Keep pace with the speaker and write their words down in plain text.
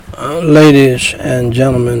Ladies and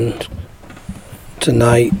gentlemen,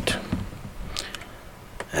 tonight,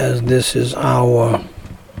 as this is our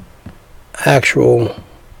actual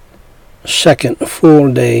second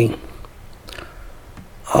full day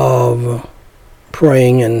of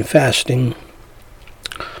praying and fasting,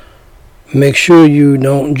 make sure you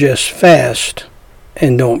don't just fast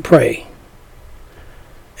and don't pray.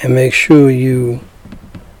 And make sure you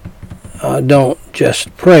don't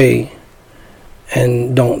just pray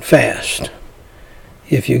and don't fast,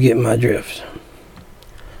 if you get my drift.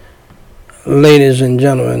 Ladies and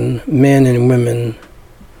gentlemen, men and women,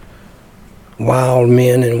 wild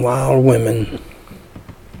men and wild women,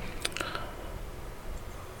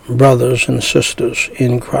 brothers and sisters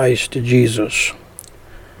in Christ Jesus,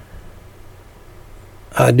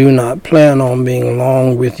 I do not plan on being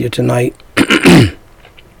long with you tonight.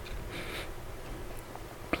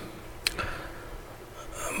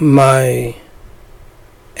 My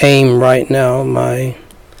aim right now, my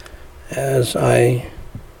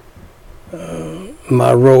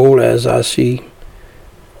role as I see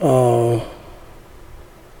what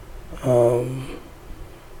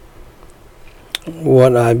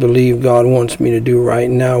I believe God wants me to do right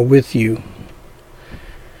now with you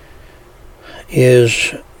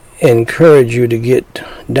is encourage you to get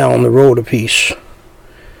down the road a piece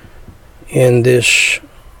in this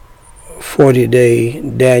 40-day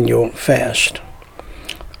Daniel fast.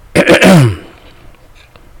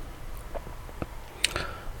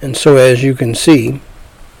 And so, as you can see,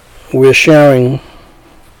 we're sharing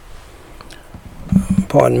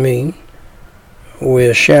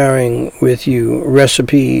with you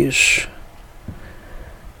recipes,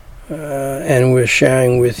 and we're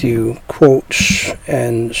sharing with you quotes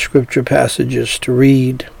and scripture passages to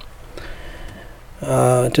read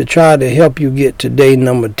to try to help you get to day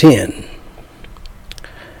number 10.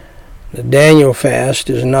 The Daniel fast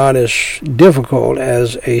is not as difficult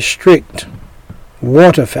as a strict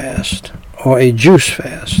water fast or a juice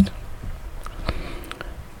fast.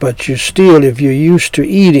 But you still, if you're used to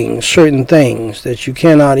eating certain things that you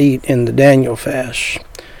cannot eat in the Daniel fast,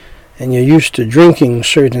 and you're used to drinking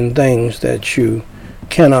certain things that you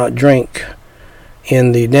cannot drink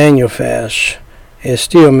in the Daniel fast, it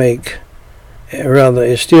still may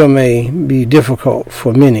be difficult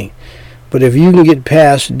for many. But if you can get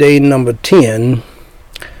past day number 10,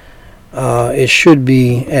 it should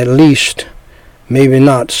be at least maybe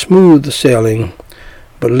not smooth sailing,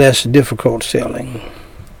 but less difficult sailing.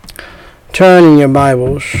 Turn in your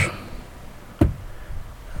Bibles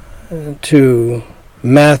to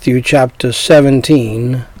Matthew chapter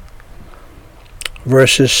 17,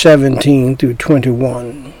 verses 17 through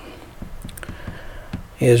 21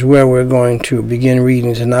 is where we're going to begin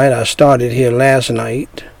reading tonight. I started here last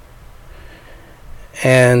night,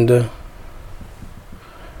 and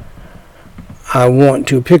I want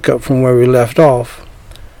to pick up from where we left off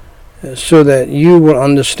so that you will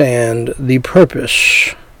understand the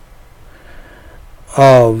purpose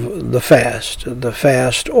of the fast. The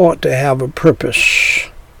fast ought to have a purpose.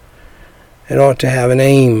 It ought to have an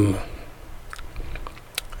aim.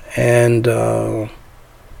 And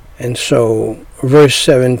so verse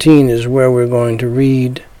 17 is where we're going to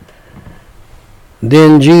read.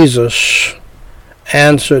 Then Jesus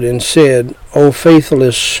answered and said, O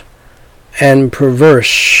faithless and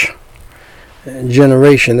perverse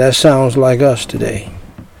generation. That sounds like us today,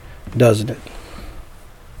 doesn't it?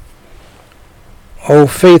 O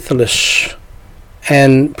faithless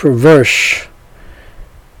and perverse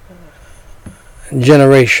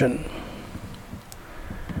generation.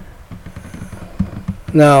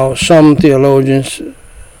 Now, some theologians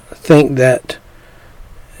think that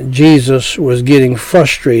Jesus was getting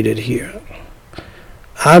frustrated here.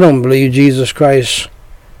 I don't believe Jesus Christ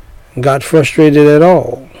got frustrated at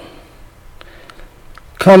all.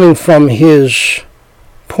 Coming from his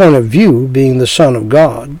point of view, being the Son of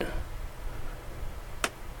God,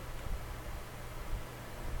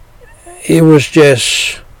 it was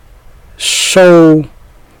just so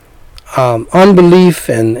unbelief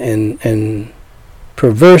and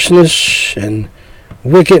perverseness and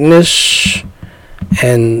wickedness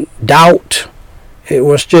and doubt. It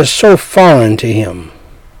was just so foreign to him.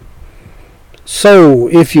 So,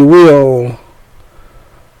 if you will,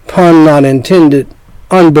 pun not intended,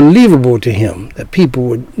 unbelievable to him that people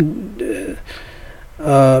would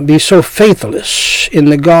be so faithless in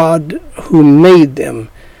the God who made them.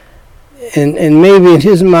 And maybe in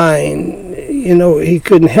his mind, he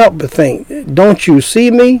couldn't help but think, don't you see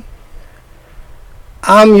me?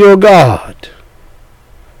 I'm your God.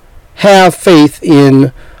 Have faith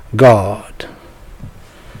in God.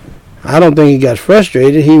 I don't think he got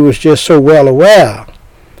frustrated. He was just so well aware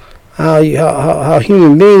how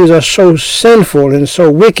human beings are so sinful and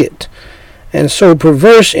so wicked and so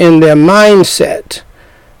perverse in their mindset.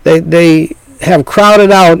 They have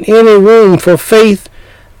crowded out any room for faith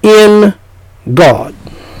in God.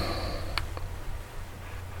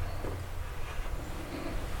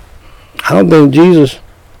 I don't think Jesus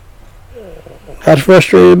got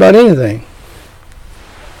frustrated about anything.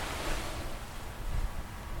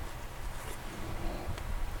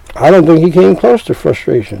 I don't think he came close to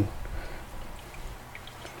frustration.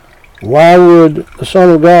 Why would the Son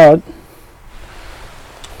of God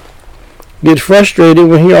get frustrated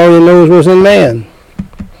when he already knows what's in man?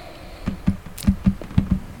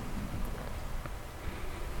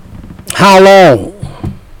 How long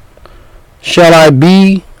shall I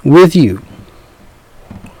be with you?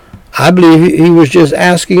 I believe he was just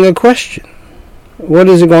asking a question. What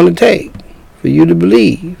is it going to take for you to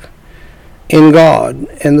believe in God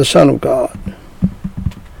and the Son of God?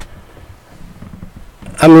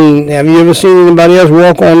 I mean, have you ever seen anybody else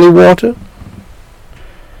walk on the water?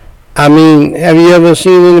 I mean, have you ever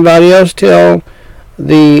seen anybody else tell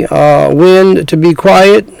the wind to be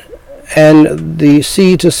quiet and the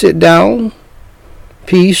sea to sit down?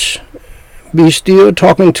 Peace, be still,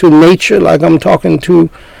 talking to nature like I'm talking to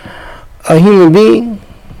a human being?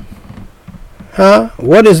 Huh?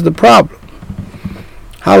 What is the problem?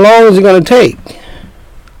 How long is it going to take?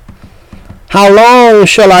 How long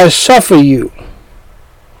shall I suffer you?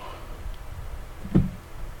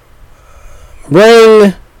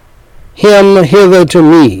 Bring him hither to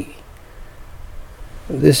me.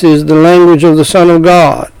 This is the language of the Son of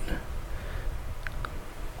God.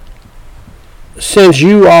 Since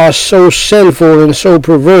you are so sinful and so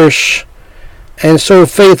perverse and so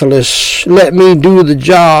faithless, let me do the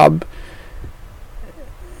job.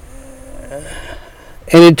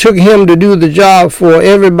 And it took him to do the job for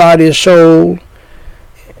everybody's soul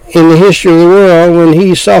in the history of the world when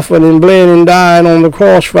he suffered and bled and died on the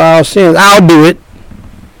cross for our sins. I'll do it.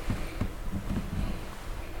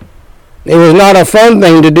 It was not a fun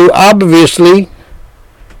thing to do, obviously,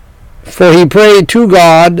 for he prayed to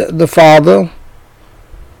God the Father,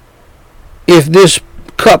 if this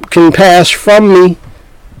cup can pass from me.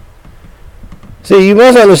 See, you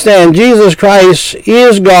must understand, Jesus Christ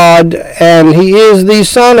is God, and he is the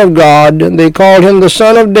Son of God. They called him the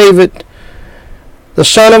Son of David, the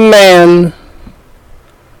Son of Man.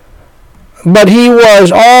 But he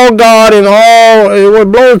was all God and all.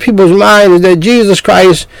 What blows people's mind is that Jesus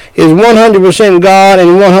Christ is 100% God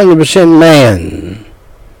and 100% man.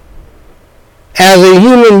 As a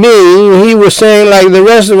human being, he was saying, like the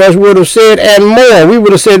rest of us would have said, and more. We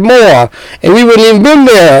would have said more. And we wouldn't even been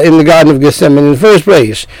there in the Garden of Gethsemane in the first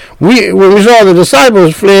place. When we saw the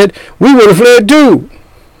disciples fled, we would have fled too.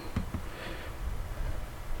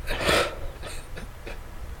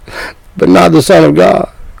 But not the Son of God.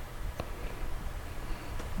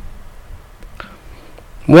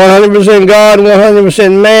 100% God,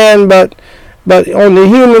 100% man, but on the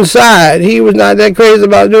human side, he was not that crazy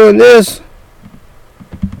about doing this.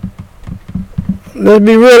 Let's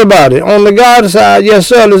be real about it. On the God side, yes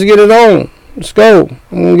sir, let's get it on. Let's go.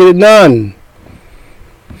 I'm going to get it done.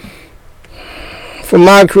 For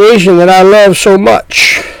my creation that I love so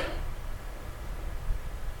much.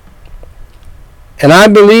 And I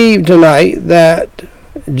believe tonight that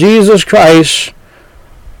Jesus Christ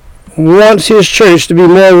wants his church to be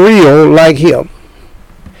more real like him.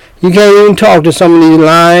 You can't even talk to some of these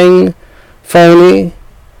lying, phony,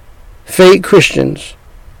 fake Christians.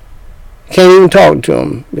 Can't even talk to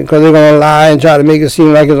them because they're going to lie and try to make it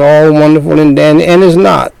seem like it's all wonderful and dandy, and it's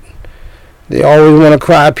not. They always want to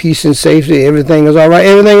cry peace and safety. Everything is all right.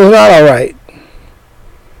 Everything is not all right.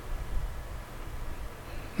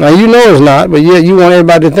 Now you know it's not, but yet you want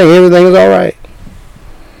everybody to think everything is all right.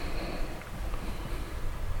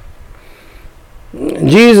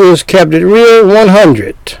 Jesus kept it real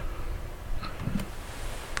 100.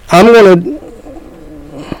 I'm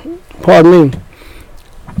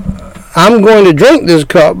going to drink this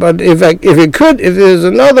cup, but if there's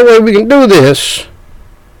another way we can do this.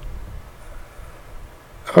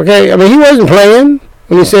 Okay, I mean, he wasn't playing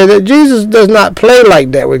when he said that. Jesus does not play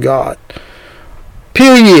like that with God.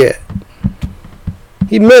 Period.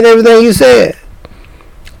 He meant everything he said.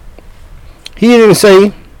 He didn't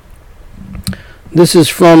say, this is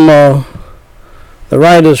from the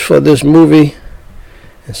writers for this movie,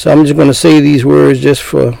 and so I'm just going to say these words just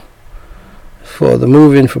for the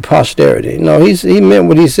movie and for posterity. No, he meant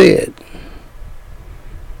what he said.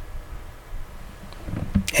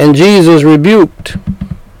 And Jesus rebuked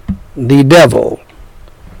the devil,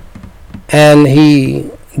 and he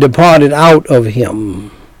departed out of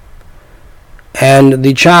him. And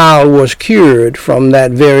the child was cured from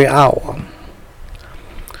that very hour.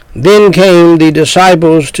 Then came the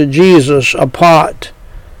disciples to Jesus apart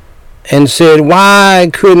and said, "Why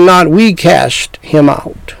could not we cast him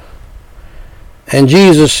out?" And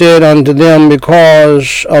Jesus said unto them,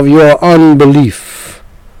 "Because of your unbelief."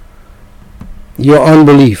 Your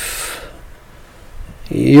unbelief,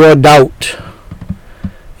 your doubt,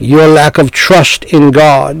 your lack of trust in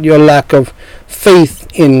God, your lack of faith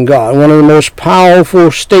in God. One of the most powerful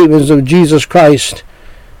statements of Jesus Christ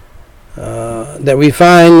that we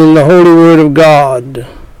find in the Holy Word of God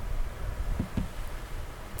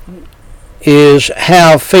is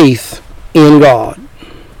have faith in God.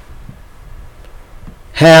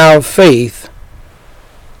 Have faith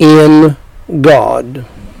in God.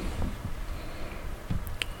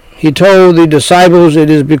 He told the disciples, "It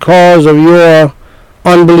is because of your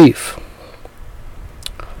unbelief.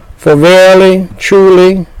 For verily,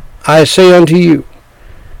 truly, I say unto you,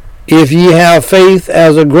 if ye have faith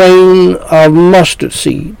as a grain of mustard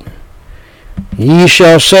seed, ye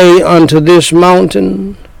shall say unto this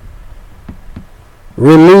mountain,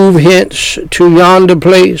 remove hence to yonder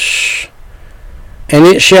place, and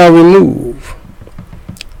it shall remove,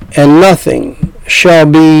 and nothing shall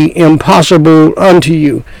be impossible unto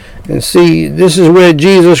you." And see, this is where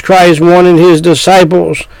Jesus Christ wanted his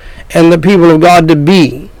disciples and the people of God to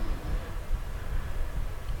be.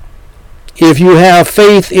 If you have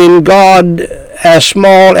faith in God as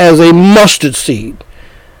small as a mustard seed,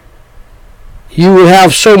 you will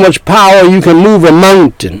have so much power you can move a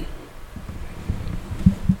mountain.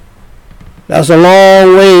 That's a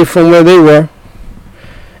long way from where they were.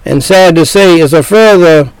 And sad to say, it's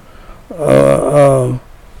further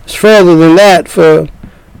than that for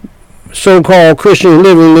so-called Christians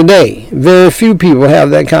living today. Very few people have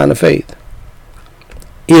that kind of faith,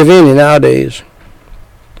 if any, nowadays.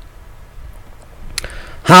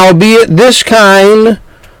 Howbeit this kind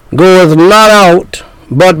goeth not out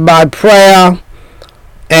but by prayer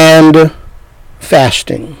and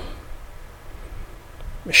fasting.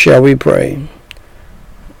 Shall we pray?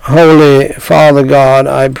 Holy Father God,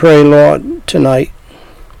 I pray, Lord, tonight,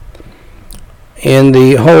 in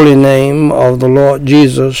the holy name of the Lord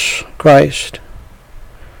Jesus Christ.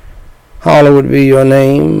 Hallowed be your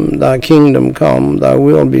name, thy kingdom come, thy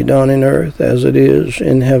will be done in earth as it is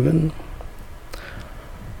in heaven.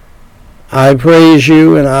 I praise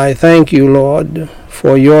you and I thank you, Lord,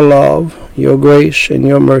 for your love, your grace, and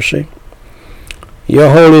your mercy. Your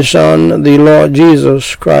Holy Son, the Lord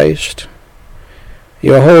Jesus Christ,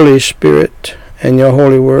 your Holy Spirit, and your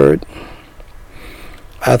Holy Word.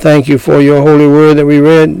 I thank you for your Holy Word that we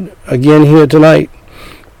read again here tonight.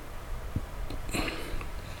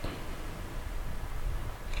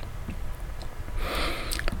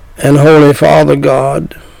 And Holy Father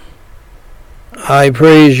God, I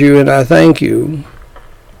praise you and I thank you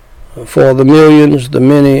for the millions, the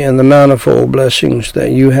many, and the manifold blessings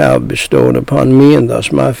that you have bestowed upon me and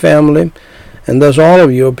thus my family, and thus all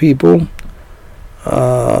of your people,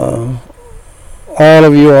 all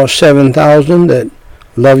of your 7,000 that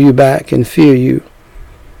love you back and fear you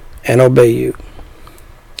and obey you,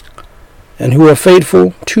 and who are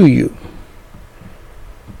faithful to you.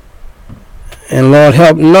 And Lord,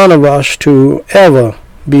 help none of us to ever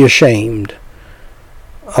be ashamed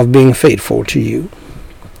of being faithful to you.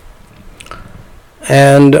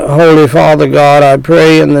 And Holy Father God, I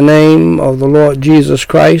pray in the name of the Lord Jesus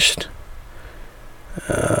Christ,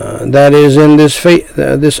 that is in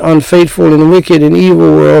this unfaithful and wicked and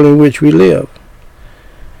evil world in which we live.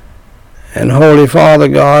 And Holy Father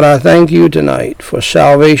God, I thank you tonight for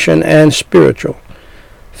salvation and spiritual,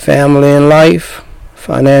 family and life,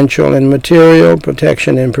 financial and material,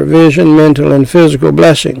 protection and provision, mental and physical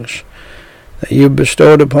blessings that you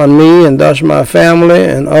bestowed upon me and thus my family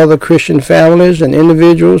and other Christian families and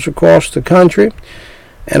individuals across the country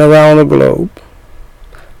and around the globe.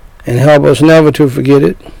 And help us never to forget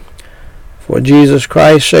it. For Jesus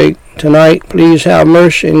Christ's sake, tonight, please have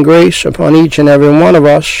mercy and grace upon each and every one of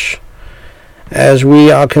us as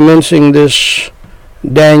we are commencing this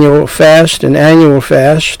Daniel fast and annual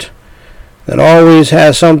fast that always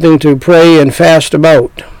has something to pray and fast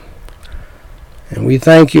about. And we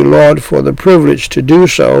thank you, Lord, for the privilege to do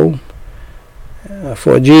so.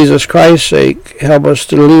 For Jesus Christ's sake, help us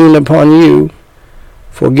to lean upon you.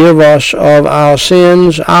 Forgive us of our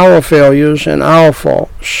sins, our failures, and our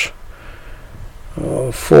faults.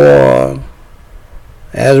 For,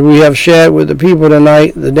 as we have shared with the people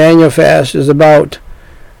tonight, the Daniel fast is about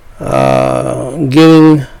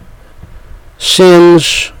getting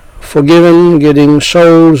sins forgiven, getting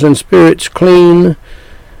souls and spirits clean,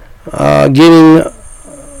 getting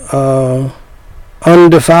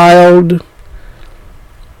undefiled.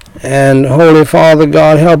 And Holy Father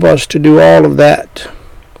God, help us to do all of that.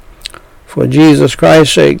 For Jesus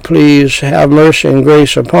Christ's sake, please have mercy and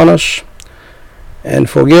grace upon us, and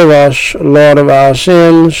forgive us, Lord, of our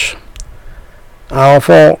sins, our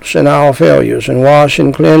faults, and our failures, and wash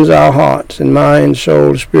and cleanse our hearts and minds,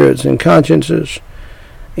 souls, spirits, and consciences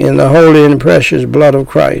in the holy and precious blood of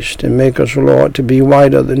Christ, and make us, Lord, to be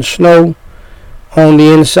whiter than snow on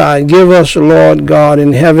the inside. Give us, Lord God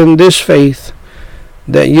in heaven, this faith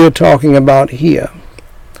that you're talking about here.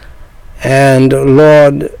 And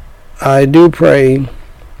Lord, I do pray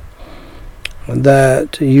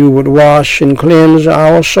that you would wash and cleanse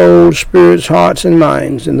our souls, spirits, hearts, and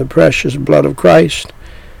minds in the precious blood of Christ,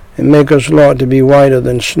 and make us, Lord, to be whiter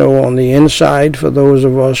than snow on the inside for those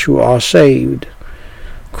of us who are saved.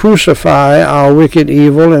 Crucify our wicked,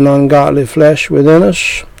 evil, and ungodly flesh within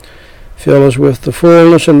us. Fill us with the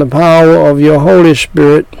fullness and the power of your Holy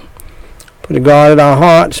Spirit. Put guard at our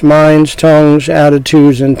hearts, minds, tongues,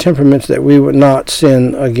 attitudes, and temperaments, that we would not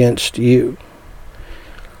sin against you.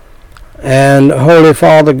 And Holy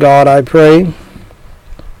Father God, I pray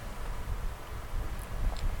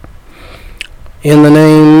in the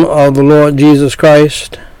name of the Lord Jesus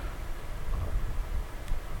Christ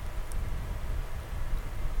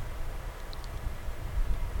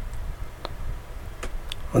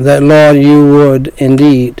that, Lord, you would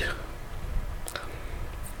indeed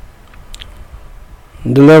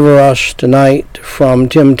deliver us tonight from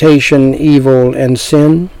temptation, evil, and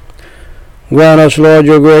sin. Grant us, Lord,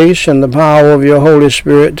 your grace and the power of your Holy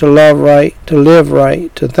Spirit to love right, to live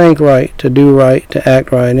right, to think right, to do right, to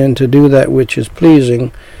act right, and to do that which is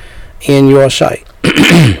pleasing in your sight.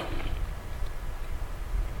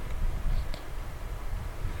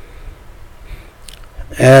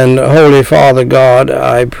 And Holy Father God,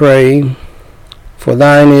 I pray, for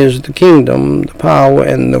thine is the kingdom, the power,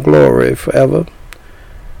 and the glory forever.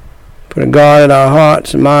 Put a guard at our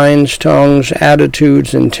hearts, minds, tongues,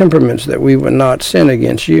 attitudes, and temperaments, that we would not sin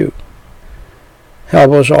against you.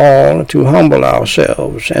 Help us all to humble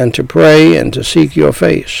ourselves, and to pray, and to seek your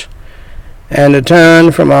face, and to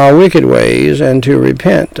turn from our wicked ways, and to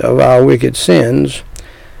repent of our wicked sins,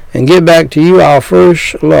 and give back to you our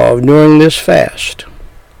first love during this fast.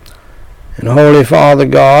 And Holy Father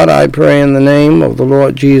God, I pray in the name of the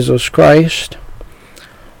Lord Jesus Christ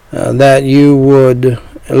that you would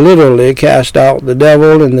literally cast out the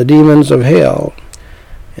devil and the demons of hell,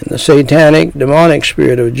 and the satanic, demonic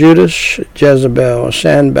spirit of Judas, Jezebel,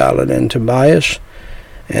 Sanballat, and Tobias,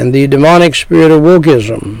 and the demonic spirit of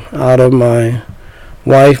wokeism out of my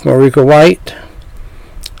wife, Marika White,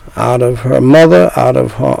 out of her mother, out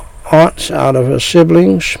of her aunts, out of her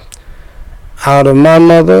siblings, out of my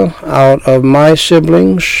mother, out of my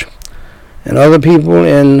siblings, and other people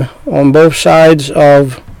on both sides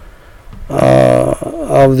of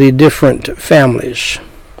the different families.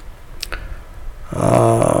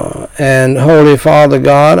 And Holy Father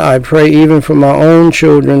God, I pray even for my own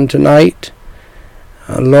children tonight.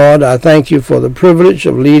 Lord, I thank you for the privilege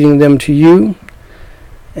of leading them to you.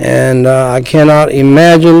 And I cannot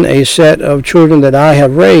imagine a set of children that I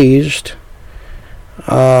have raised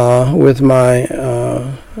that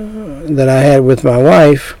I had with my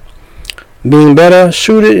wife, being better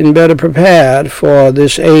suited and better prepared for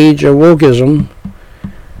this age of wokeism,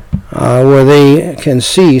 where they can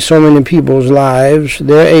see so many people's lives,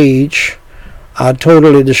 their age, are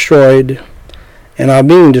totally destroyed and are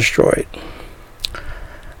being destroyed.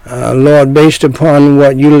 Lord, based upon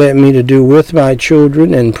what you let me to do with my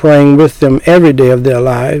children and praying with them every day of their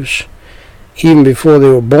lives, even before they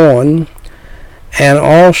were born, and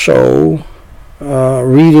also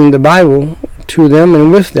reading the Bible to them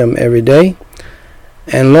and with them every day.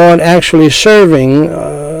 And Lord, actually serving,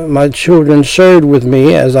 my children served with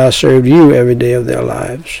me as I served you every day of their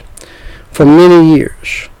lives for many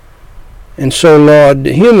years. And so, Lord,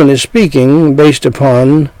 humanly speaking, based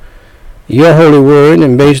upon your holy word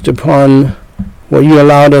and based upon what you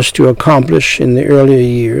allowed us to accomplish in the earlier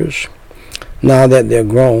years, now that they're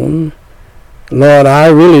grown, Lord, I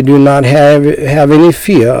really do not have any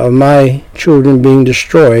fear of my children being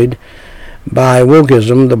destroyed by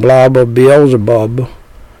wokeism, the blob of Beelzebub,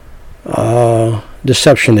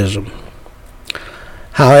 deceptionism.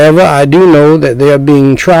 However, I do know that they are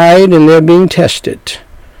being tried and they're being tested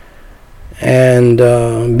and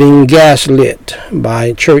being gaslit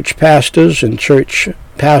by church pastors and church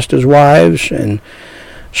pastors' wives and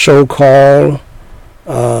so-called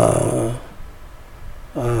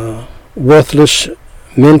worthless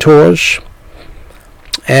mentors,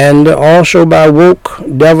 and also by woke,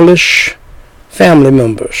 devilish family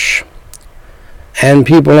members. and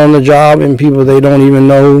people on the job and people they don't even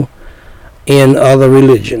know in other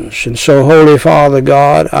religions. And so, Holy Father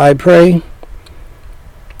God, I pray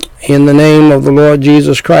in the name of the Lord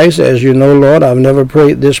Jesus Christ. As you know, Lord, I've never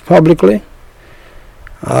prayed this publicly,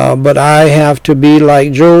 but I have to be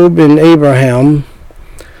like Job and Abraham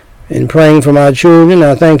in praying for my children.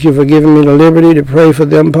 I thank you for giving me the liberty to pray for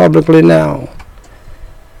them publicly now.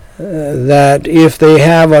 That if they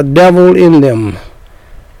have a devil in them,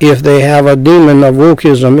 if they have a demon of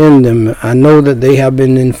wokeism in them, I know that they have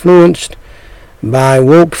been influenced by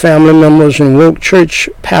woke family members and woke church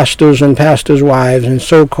pastors and pastors' wives and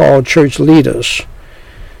so-called church leaders.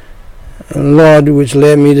 And Lord, which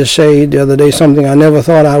led me to say the other day something I never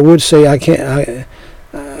thought I would say. I can't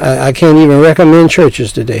even recommend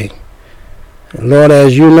churches today. And Lord,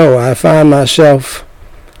 as you know, I find myself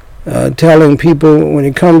telling people when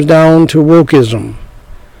it comes down to wokeism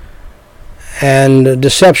and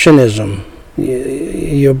deceptionism,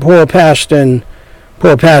 your poor pastor and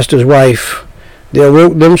poor pastor's wife, they're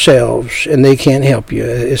woke themselves and they can't help you.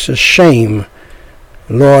 It's a shame,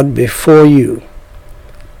 Lord, before you,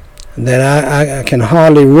 that I can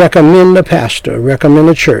hardly recommend a pastor, recommend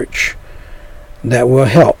a church that will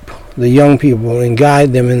help the young people and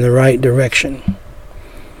guide them in the right direction.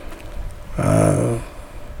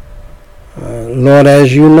 Lord,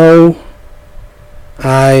 as you know,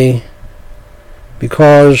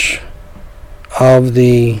 because of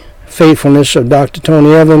the faithfulness of Dr.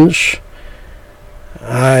 Tony Evans,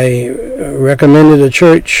 I recommended a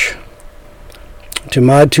church to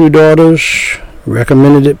my two daughters,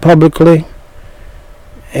 recommended it publicly,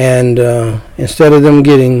 and instead of them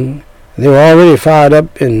they were already fired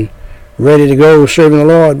up and ready to go serving the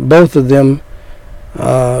Lord. Both of them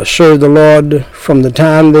served the Lord from the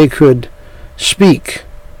time they could speak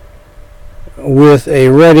with a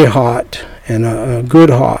ready heart and a good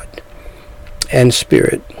heart and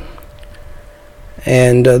spirit.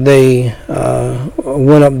 And they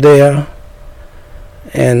went up there,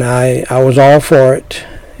 and I was all for it,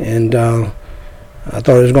 and I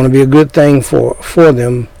thought it was going to be a good thing for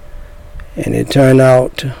them. And it turned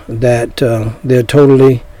out that they're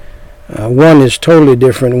totally, one is totally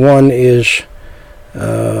different. One is,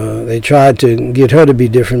 they tried to get her to be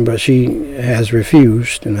different, but she has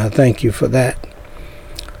refused, and I thank you for that.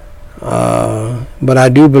 But I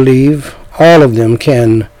do believe all of them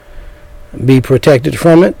can be protected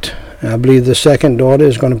from it. I believe the second daughter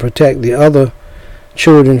is going to protect the other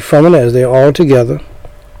children from it as they're all together.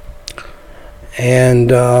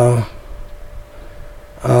 And I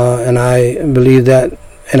believe that,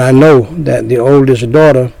 and I know that the oldest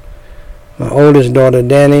daughter, my oldest daughter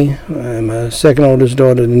Danny, and my second oldest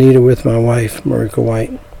daughter Anita with my wife Marika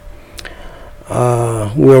White,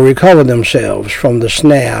 will recover themselves from the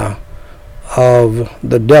snare of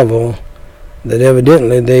the devil that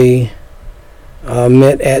evidently they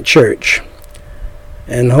met at church.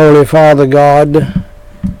 And Holy Father God,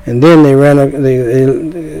 and then they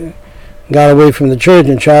got away from the church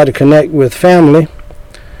and tried to connect with family,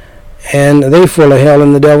 and they full of hell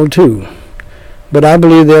and the devil too. But I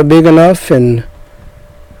believe they're big enough and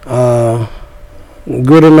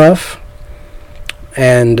good enough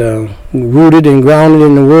and rooted and grounded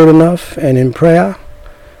in the Word enough and in prayer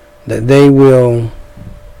that they will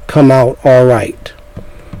come out all right.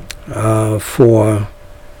 For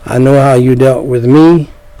I know how you dealt with me,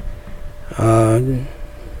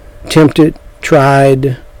 tempted,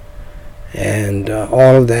 tried, and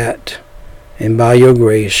all of that, and by your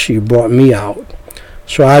grace you brought me out.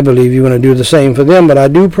 So I believe you're going to do the same for them. But I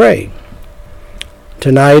do pray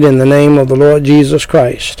tonight in the name of the Lord Jesus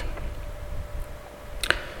Christ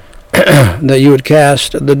that you would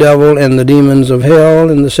cast the devil and the demons of hell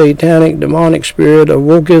and the satanic demonic spirit of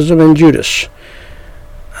wokeism and Judas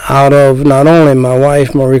out of not only my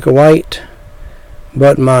wife Marika White,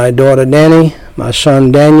 but my daughter Danny, my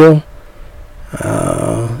son Daniel,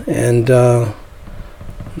 and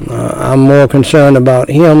I'm more concerned about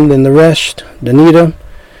him than the rest. Danita,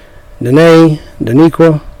 Danae,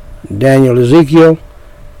 Daniqua, Daniel Ezekiel,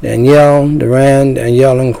 Danielle, Durand,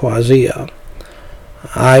 Danielle, and Quazia.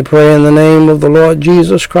 I pray in the name of the Lord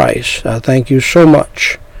Jesus Christ. I thank you so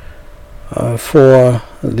much for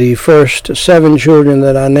the first 7 children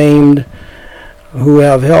that I named, who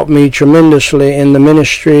have helped me tremendously in the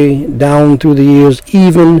ministry down through the years,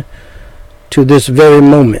 even to this very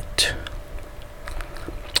moment.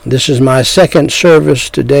 This is my second service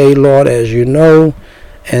today, Lord, as you know,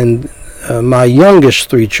 and my youngest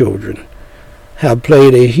 3 children have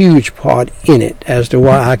played a huge part in it as to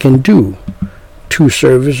why I can do 2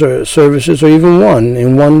 services or even one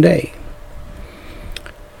in one day.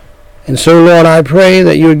 And so, Lord, I pray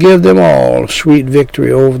that you would give them all sweet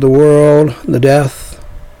victory over the world,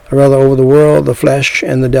 over the world, the flesh,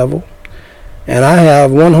 and the devil. And I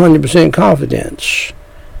have 100% confidence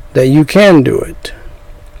that you can do it.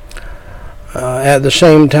 At the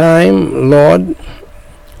same time, Lord,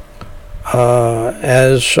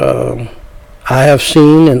 as I have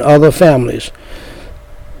seen in other families,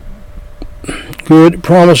 good,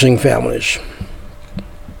 promising families,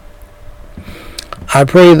 I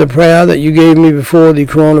pray the prayer that you gave me before the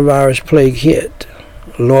coronavirus plague hit.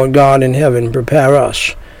 Lord God in heaven, prepare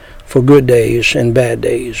us for good days and bad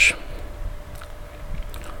days,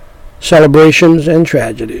 celebrations and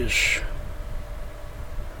tragedies,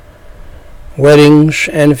 weddings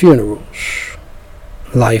and funerals,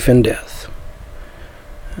 life and death.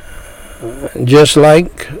 Just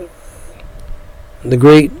like the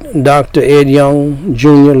great Dr. Ed Young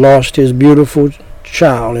Jr. lost his beautiful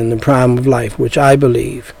child in the prime of life, which I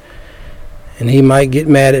believe, and he might get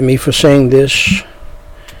mad at me for saying this,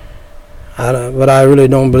 but I really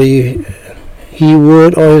don't believe he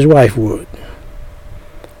would or his wife would.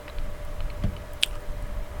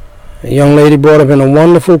 A young lady brought up in a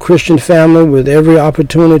wonderful Christian family with every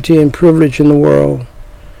opportunity and privilege in the world.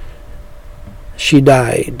 She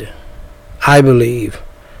died, I believe,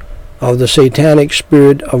 of the satanic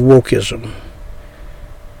spirit of wokeism.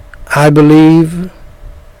 I believe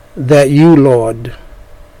that you, Lord,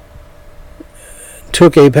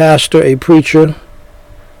 took a pastor, a preacher,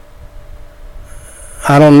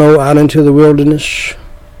 I don't know, out into the wilderness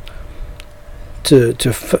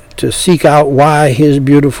to seek out why his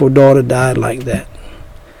beautiful daughter died like that.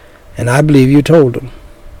 And I believe you told him.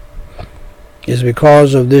 It's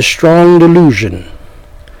because of this strong delusion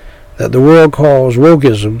that the world calls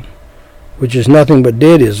wokeism, which is nothing but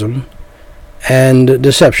deadism and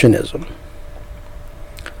deceptionism.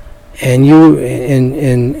 And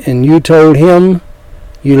you told him,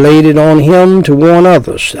 you laid it on him to warn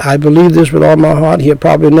others. I believe this with all my heart. He'll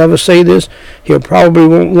probably never say this. He'll probably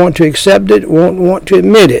won't want to accept it, won't want to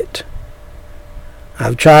admit it.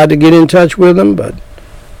 I've tried to get in touch with him, but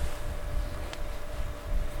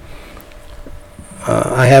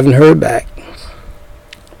I haven't heard back.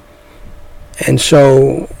 And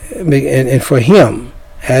so, and for him,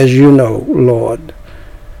 as you know, Lord,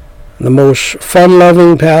 the most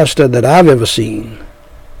fun-loving pastor that I've ever seen,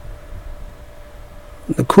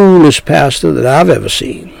 the coolest pastor that I've ever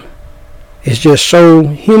seen, is just so,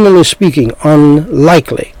 humanly speaking,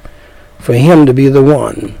 unlikely for him to be the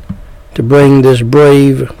one to bring this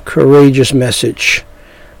brave, courageous message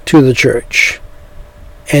to the church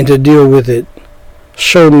and to deal with it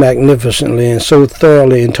so magnificently and so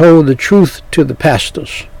thoroughly and told the truth to the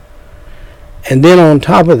pastors. And then on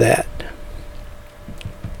top of that,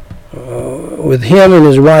 with him and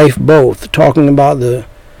his wife both talking about the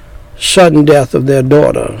sudden death of their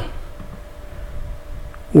daughter,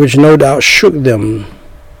 which no doubt shook them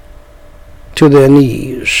to their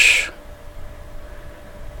knees.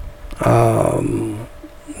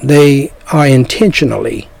 They are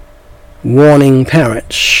intentionally warning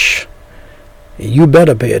parents, you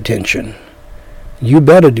better pay attention. You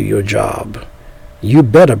better do your job. You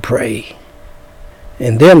better pray.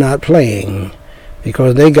 And they're not playing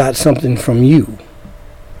because they got something from you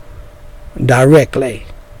directly.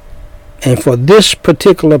 And for this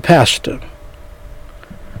particular pastor,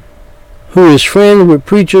 who is friends with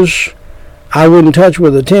preachers I wouldn't touch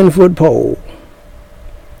with a 10-foot pole,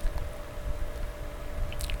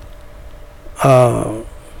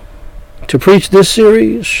 to preach this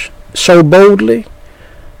series so boldly,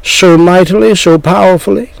 so mightily, so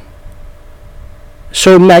powerfully,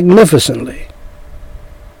 so magnificently,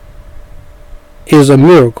 is a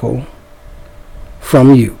miracle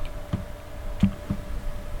from you.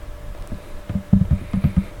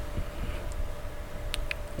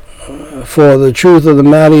 For the truth of the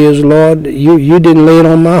matter is, Lord, you didn't lay it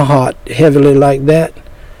on my heart heavily like that.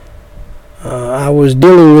 I was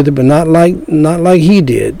dealing with it, but not like he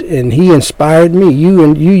did. And he inspired me.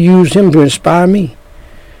 You used him to inspire me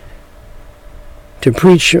to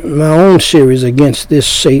preach my own series against this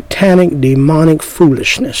satanic, demonic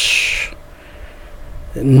foolishness.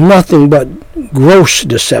 Nothing but gross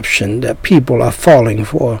deception that people are falling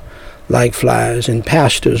for like flies, and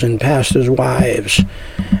pastors' wives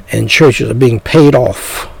and churches are being paid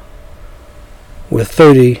off with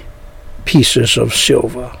 30 pieces of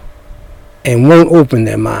silver and won't open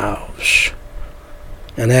their mouths.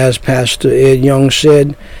 And as Pastor Ed Young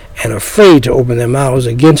said, and afraid to open their mouths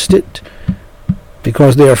against it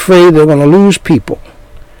because they're afraid they're going to lose people.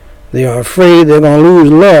 They are afraid they're going to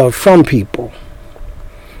lose love from people.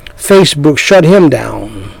 Facebook shut him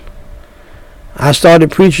down. I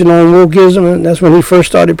started preaching on wokeism, and that's when he first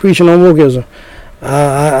started preaching on wokeism.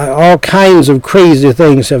 All kinds of crazy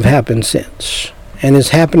things have happened since, and it's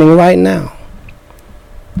happening right now.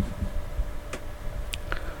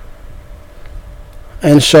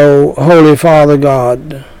 And so, Holy Father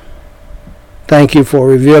God, thank you for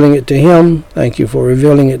revealing it to him. Thank you for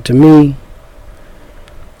revealing it to me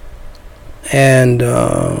and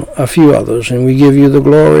a few others. And we give you the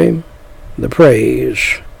glory, the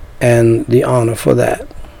praise, and the honor for that.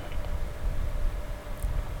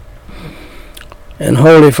 And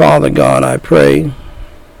Holy Father God, I pray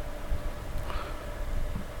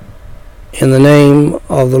in the name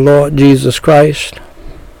of the Lord Jesus Christ,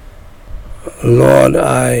 Lord,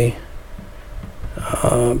 I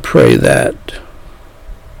pray that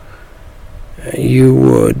you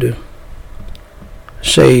would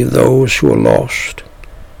save those who are lost,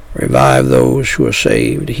 revive those who are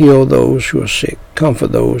saved, heal those who are sick,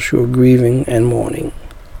 comfort those who are grieving and mourning.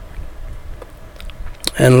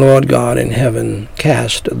 And Lord God in heaven,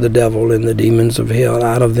 cast the devil and the demons of hell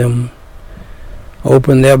out of them.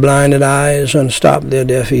 Open their blinded eyes, unstop their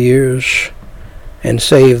deaf ears, and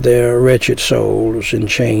save their wretched souls and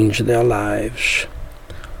change their lives.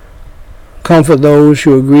 Comfort those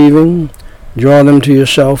who are grieving, draw them to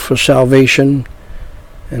yourself for salvation.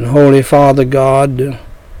 And Holy Father God,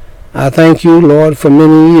 I thank you, Lord, for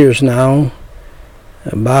many years now,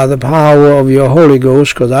 by the power of your Holy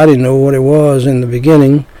Ghost, because I didn't know what it was in the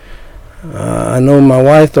beginning. I know my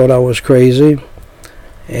wife thought I was crazy,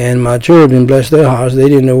 and my children, bless their hearts, they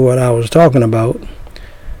didn't know what I was talking about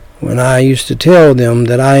when I used to tell them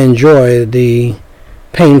that I enjoy the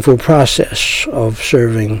painful process of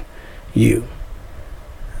serving you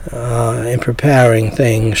and preparing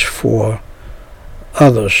things for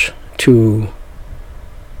others to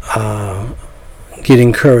get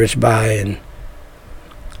encouraged by and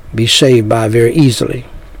be saved by very easily.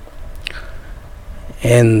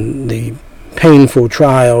 And the painful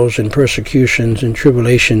trials and persecutions and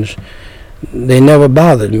tribulations, they never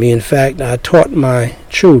bothered me. In fact, I taught my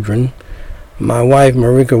children. My wife,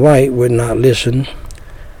 Marika White, would not listen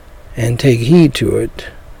and take heed to it.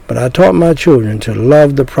 But I taught my children to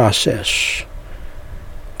love the process,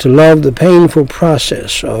 to love the painful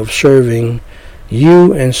process of serving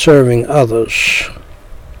you and serving others,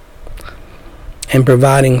 and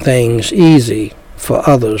providing things easy for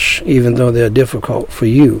others, even though they're difficult for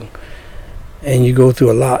you. And you go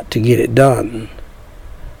through a lot to get it done,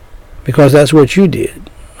 because that's what you did,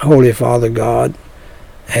 Holy Father God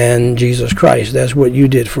and Jesus Christ. That's what you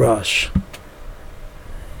did for us.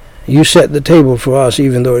 You set the table for us,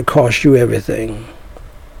 even though it cost you everything.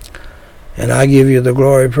 And I give you the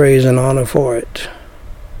glory, praise, and honor for it.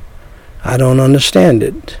 I don't understand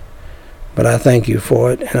it, but I thank you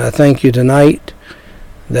for it. And I thank you tonight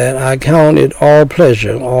that I count it all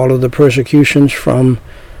pleasure, all of the persecutions from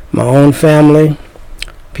my own family,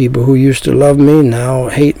 people who used to love me now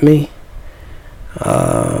hate me,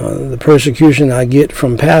 the persecution I get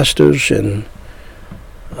from pastors and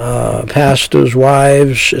pastors'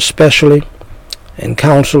 wives especially, and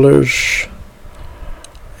counselors,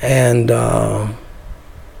 and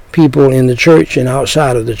people in the church and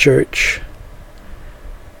outside of the church.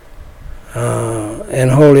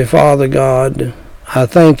 And Holy Father God, I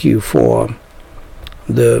thank you for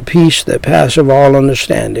the peace that passeth all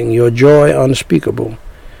understanding, your joy unspeakable,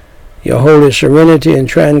 your holy serenity and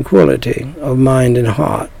tranquility of mind and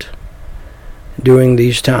heart during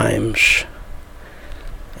these times.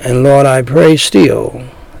 And Lord, I pray still,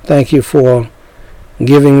 thank you for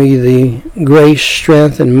giving me the grace,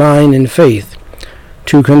 strength, and mind and faith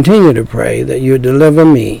to continue to pray that you deliver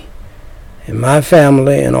me and my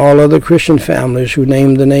family and all other Christian families who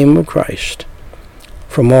name the name of Christ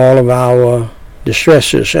from all of our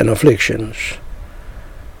distresses and afflictions,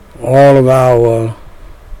 all of our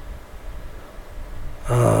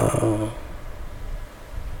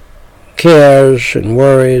cares and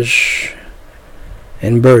worries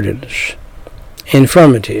and burdens,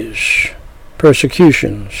 infirmities,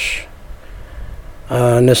 persecutions,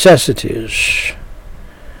 necessities,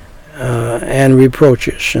 and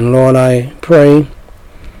reproaches. And Lord, I pray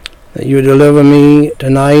that you deliver me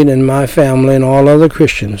tonight and my family and all other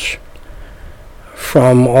Christians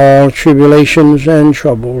from all tribulations and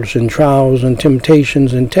troubles and trials and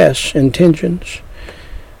temptations and tests and tensions.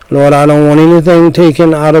 Lord, I don't want anything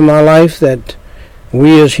taken out of my life that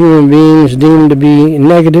we as human beings deem to be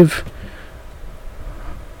negative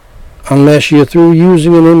unless you're through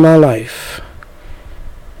using it in my life.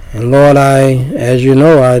 And Lord, as you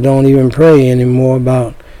know, I don't even pray anymore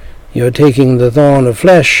about your taking the thorn of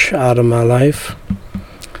flesh out of my life,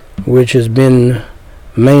 which has been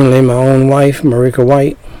mainly my own wife, Marika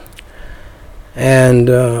White. And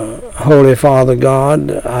Holy Father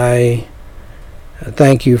God, I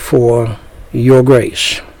thank you for your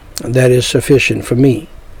grace that is sufficient for me.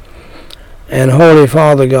 And Holy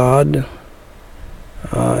Father God,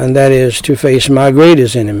 and that is to face my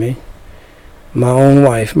greatest enemy, my own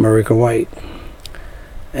wife, Marika White.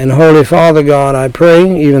 And Holy Father God, I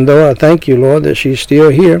pray, even though I thank you, Lord, that she's still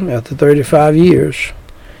here after 35 years.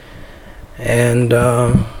 And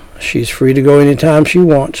she's free to go anytime she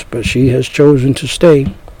wants, but she has chosen to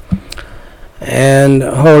stay. And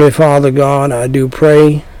Holy Father God, I do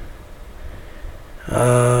pray,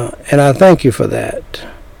 and I thank you for that.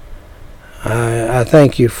 I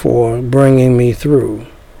thank you for bringing me through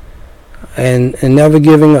and never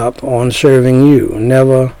giving up on serving you,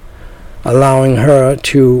 never allowing her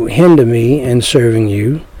to hinder me in serving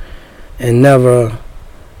you, and never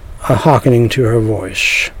hearkening to her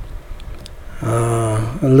voice.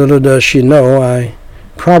 Little does she know, I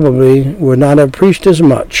probably would not have preached as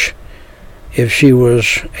much if she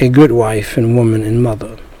was a good wife and woman and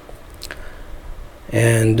mother.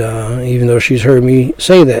 And even though she's heard me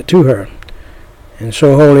say that to her. And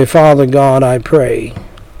so, Holy Father God, I pray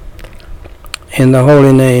in the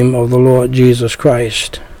holy name of the Lord Jesus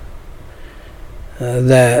Christ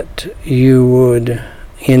that you would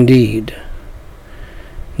indeed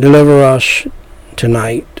deliver us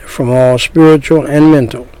tonight from all spiritual and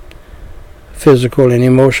mental, physical and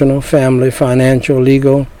emotional, family, financial,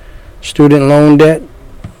 legal, student loan debt,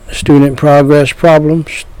 student progress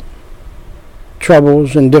problems,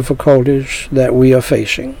 troubles and difficulties that we are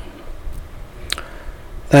facing.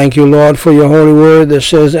 Thank you, Lord, for your holy word that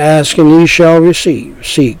says, ask and ye shall receive,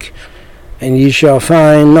 seek and ye shall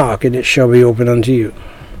find, knock and it shall be opened unto you.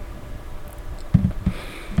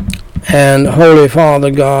 And Holy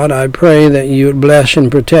Father God, I pray that you would bless and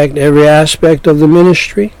protect every aspect of the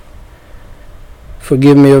ministry.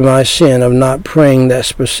 Forgive me of my sin of not praying that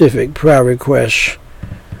specific prayer request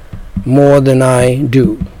more than I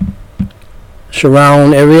do.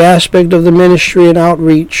 Surround every aspect of the ministry and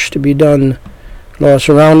outreach to be done, Lord,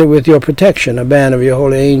 surround it with your protection, a band of your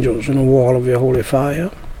holy angels and a wall of your holy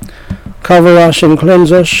fire. Cover us and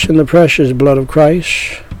cleanse us in the precious blood of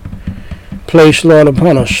Christ. Place, Lord,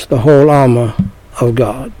 upon us the whole armor of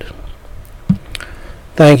God.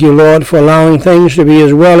 Thank you, Lord, for allowing things to be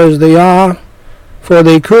as well as they are, for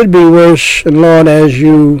they could be worse, and Lord, as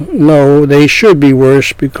you know, they should be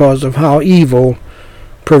worse because of how evil,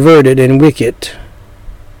 perverted, and wicked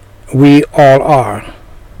we all are.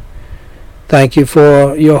 Thank you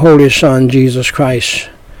for your holy Son, Jesus Christ,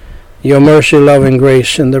 your mercy, love, and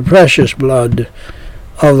grace, and the precious blood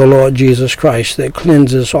of the Lord Jesus Christ that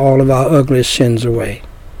cleanses all of our ugly sins away.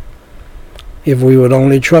 If we would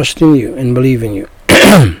only trust in you and believe in you.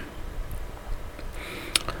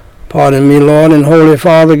 Pardon me, Lord, and Holy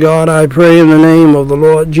Father God, I pray in the name of the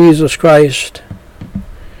Lord Jesus Christ.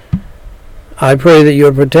 I pray that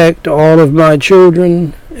you'll protect all of my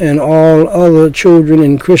children and all other children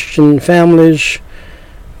in Christian families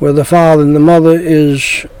where the father and the mother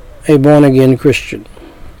is a born-again Christian.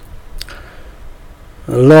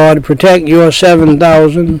 Lord, protect your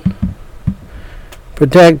 7,000.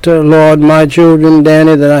 Protect, Lord, my children,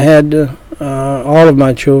 Danny, that I had, all of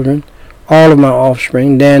my children, all of my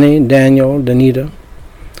offspring, Danny, Daniel, Danita,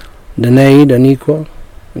 Danae, Daniqua,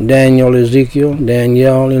 Daniel, Ezekiel,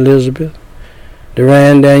 Danielle, Elizabeth,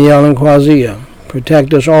 Duran, Danielle, and Quazia.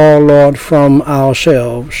 Protect us all, Lord, from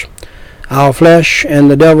ourselves, our flesh,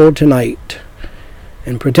 and the devil tonight.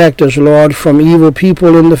 And protect us, Lord, from evil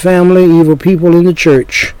people in the family, evil people in the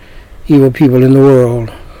church, evil people in the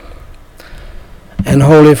world. And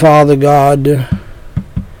Holy Father God,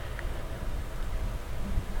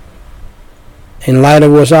 in light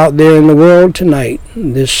of what's out there in the world tonight,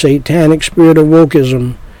 this satanic spirit of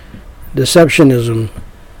wokeism, deceptionism,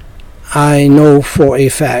 I know for a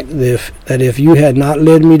fact that if you had not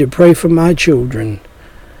led me to pray for my children,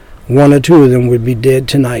 one or two of them would be dead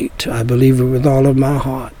tonight. I believe it with all of my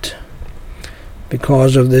heart.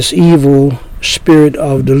 Because of this evil spirit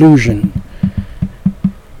of delusion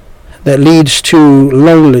that leads to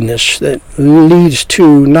loneliness, that leads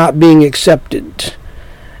to not being accepted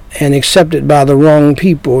and accepted by the wrong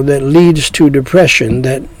people, that leads to depression,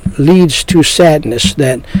 that leads to sadness,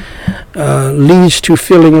 that leads to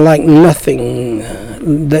feeling like nothing,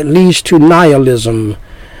 that leads to nihilism,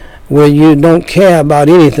 where you don't care about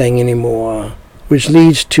anything anymore, which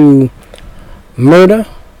leads to murder,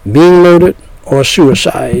 being murdered, or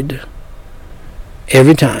suicide.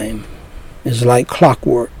 Every time is like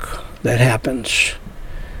clockwork that happens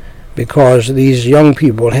because these young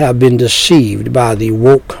people have been deceived by the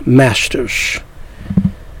woke masters.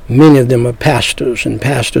 Many of them are pastors and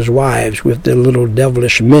pastors' wives with their little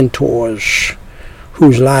devilish mentors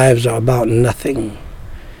whose lives are about nothing.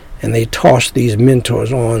 And they toss these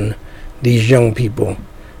mentors on these young people,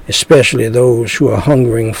 especially those who are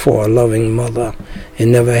hungering for a loving mother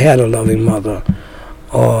and never had a loving mother,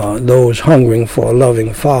 or those hungering for a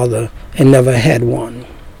loving father and never had one.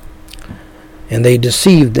 And they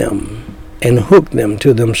deceive them and hook them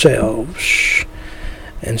to themselves.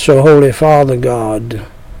 And so, Holy Father God,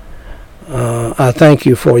 I thank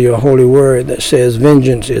you for your holy word that says,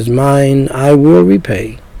 vengeance is mine, I will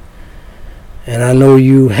repay. And I know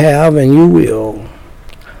you have and you will.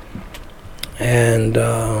 And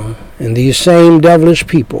these same devilish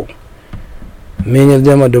people, many of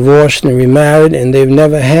them are divorced and remarried, and they've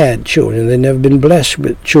never had children. They've never been blessed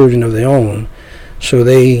with children of their own. So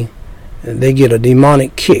they get a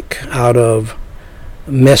demonic kick out of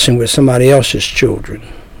messing with somebody else's children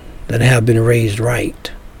that have been raised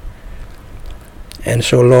right. And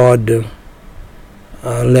so, Lord,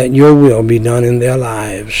 let your will be done in their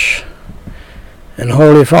lives. And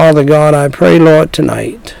Holy Father God, I pray, Lord,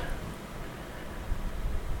 tonight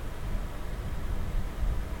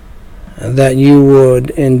that you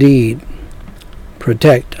would indeed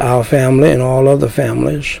protect our family and all other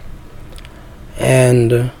families,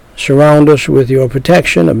 and surround us with your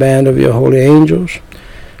protection, a band of your holy angels.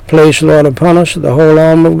 Place, Lord, upon us the whole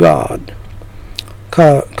arm of God.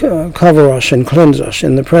 Cover us and cleanse us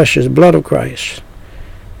in the precious blood of Christ,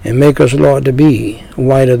 and make us, Lord, to be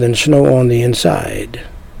whiter than snow on the inside.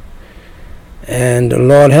 And,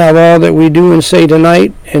 Lord, have all that we do and say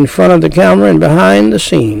tonight in front of the camera and behind the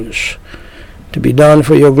scenes to be done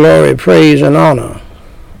for your glory, praise, and honor,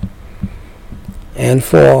 and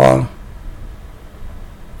for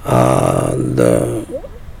the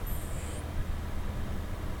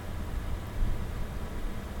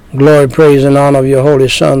glory, praise, and honor of your Holy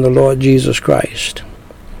Son, the Lord Jesus Christ.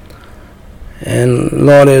 And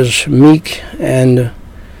Lord, as meek and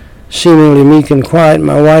seemingly meek and quiet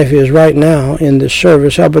my wife is right now in this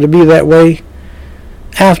service, help her to be that way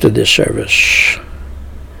after this service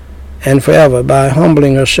and forever, by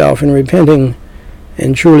humbling herself and repenting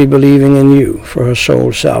and truly believing in you for her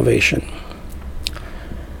soul's salvation.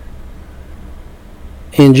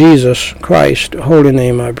 In Jesus Christ's holy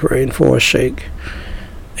name I pray, and for his sake.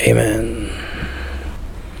 Amen.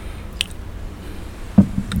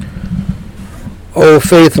 O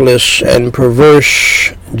faithless and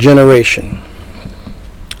perverse generation,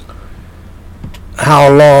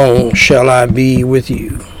 how long shall I be with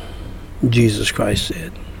you? Jesus Christ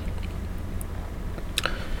said.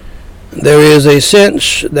 There is a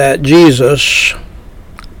sense that Jesus,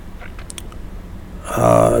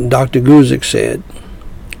 Dr. Guzik said,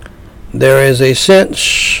 there is a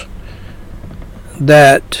sense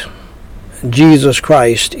that Jesus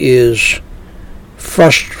Christ is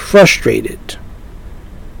frustrated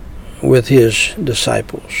with his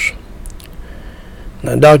disciples.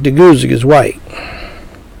 Now, Dr. Guzik is white.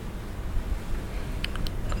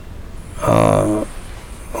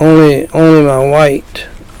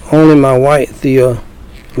 Only my white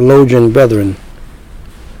theologian brethren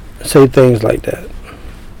say things like that.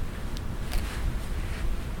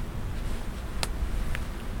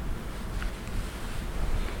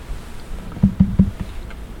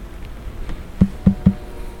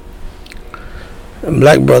 And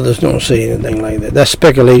black brothers don't say anything like that. That's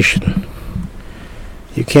speculation.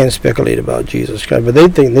 You can't speculate about Jesus Christ, but they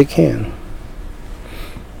think they can.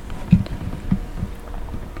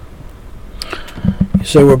 You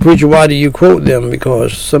say, well, preacher, why do you quote them?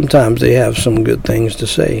 Because sometimes they have some good things to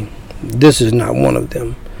say. This is not one of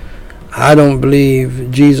them. I don't believe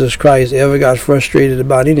Jesus Christ ever got frustrated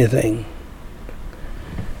about anything.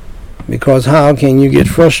 Because how can you get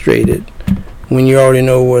frustrated when you already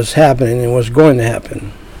know what's happening and what's going to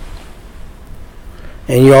happen?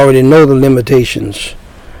 And you already know the limitations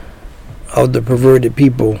of the perverted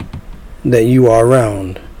people that you are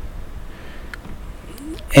around.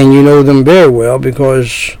 And you know them very well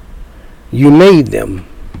because you made them.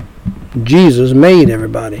 Jesus made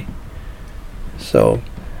everybody. So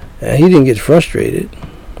he didn't get frustrated.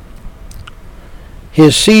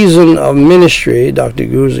 His season of ministry, Dr.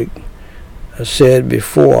 Guzik said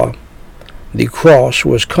before, the cross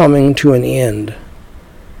was coming to an end.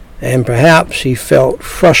 And perhaps he felt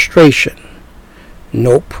frustration.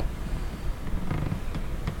 Nope.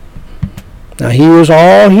 Now, he was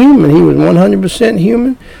all human. He was 100%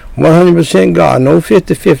 human, 100% God. No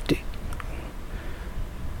 50-50.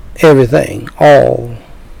 Everything. All.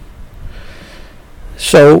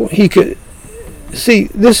 So he could see,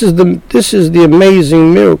 this is the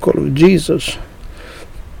amazing miracle of Jesus.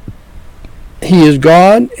 He is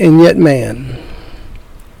God and yet man.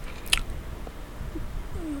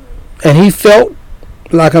 And he felt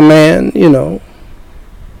like a man, you know.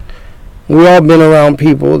 We all been around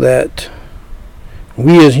people that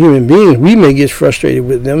we as human beings, we may get frustrated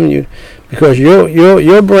with them because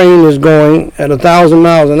your brain is going at 1,000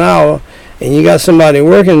 miles an hour, and you got somebody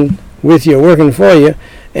working with you, working for you,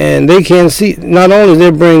 and they can't see, not only is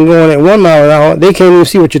their brain going at 1 mile an hour, they can't even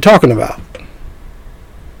see what you're talking about.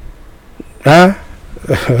 Huh?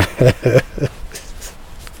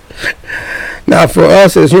 Now, for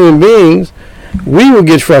us as human beings, we would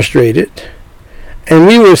get frustrated, and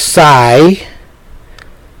we would sigh,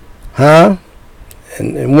 huh?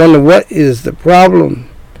 And wonder what is the problem.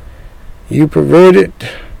 You perverted,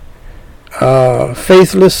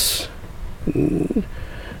 faithless,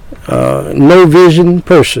 no vision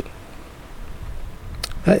person.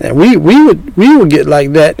 We would get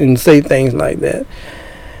like that and say things like that.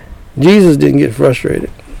 Jesus didn't get frustrated.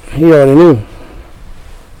 He already knew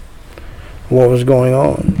what was going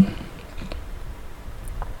on.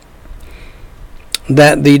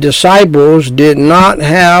 That the disciples did not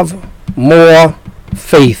have more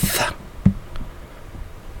faith.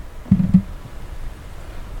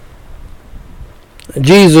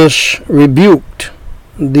 Jesus rebuked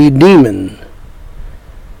the demon,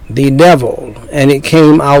 the devil, and it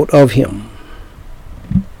came out of him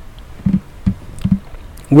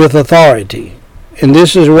with authority. And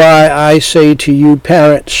this is why I say to you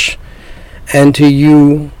parents and to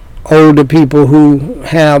you older people who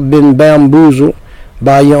have been bamboozled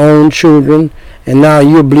by your own children, and now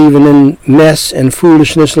you're believing in mess and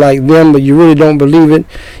foolishness like them, but you really don't believe it.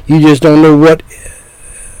 You just don't know what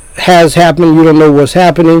has happened. You don't know what's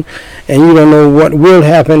happening, and you don't know what will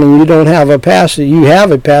happen, and you don't have a pastor. You have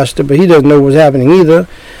a pastor, but he doesn't know what's happening either.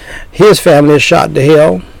 His family is shot to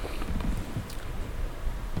hell,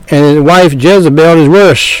 and his wife Jezebel is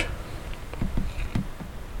worse.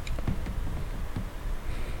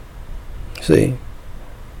 See?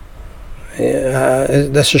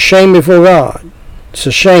 That's a shame before God. It's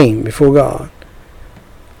a shame before God.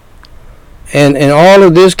 And all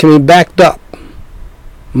of this can be backed up.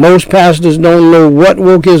 Most pastors don't know what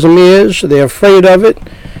wokeism is. They're afraid of it.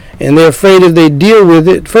 And they're afraid if they deal with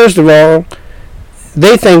it, first of all,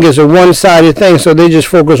 they think it's a one-sided thing, so they just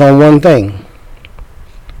focus on one thing.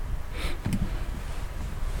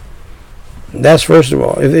 That's first of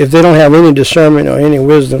all. If they don't have any discernment or any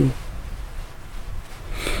wisdom,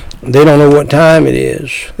 they don't know what time it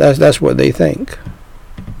is. That's what they think.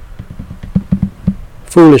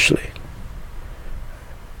 Foolishly.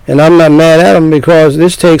 And I'm not mad at them because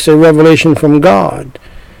this takes a revelation from God.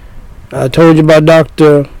 I told you about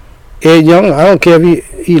Dr. Ed Young. I don't care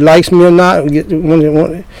if he likes me or not.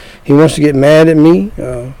 He wants to get mad at me,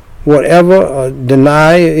 whatever,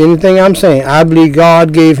 deny anything I'm saying. I believe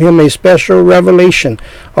God gave him a special revelation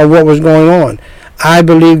of what was going on. I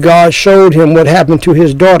believe God showed him what happened to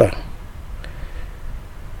his daughter.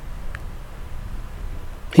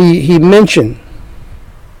 He mentioned,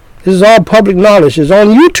 this is all public knowledge, it's on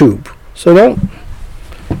YouTube, so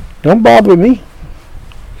don't bother with me.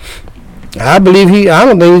 I believe I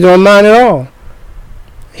don't think he's on mine at all.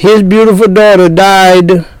 His beautiful daughter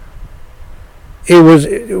died.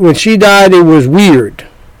 When she died, it was weird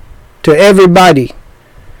to everybody.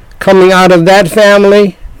 Coming out of that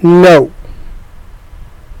family, no.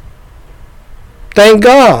 Thank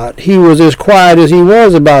God he was as quiet as he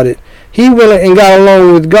was about it. He went and got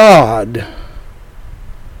along with God.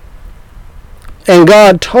 And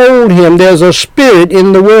God told him there's a spirit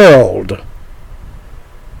in the world.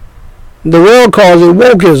 The world calls it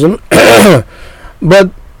wokeism,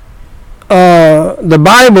 but the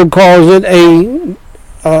Bible calls it a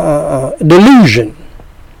delusion.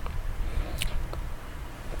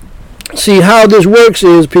 See, how this works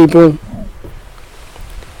is, people,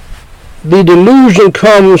 the delusion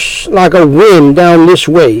comes like a wind down this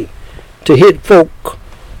way to hit folk,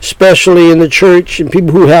 especially in the church and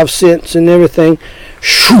people who have sense and everything.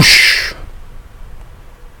 Shoosh.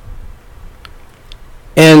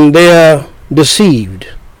 And they're deceived.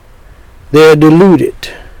 They're deluded.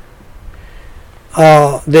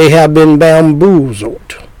 They have been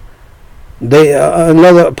bamboozled.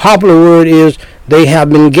 Another popular word is they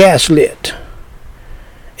have been gaslit.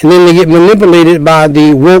 And then they get manipulated by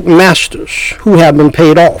the woke masters who have been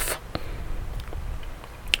paid off.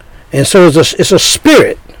 And so it's a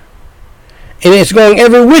spirit. And it's going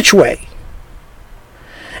every which way.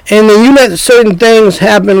 And then you let certain things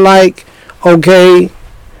happen like, okay,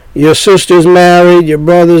 Your sister's married, your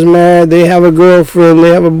brother's married, they have a girlfriend, they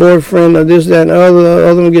have a boyfriend, or this, that, and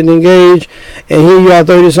other one getting engaged, and here you are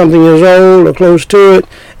 30-something years old or close to it,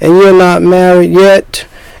 and you're not married yet.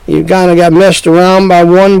 You kind of got messed around by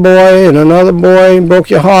one boy and another boy, broke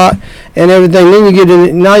your heart and everything.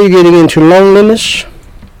 Then now you're getting into loneliness.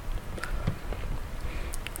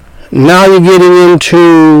 Now you're getting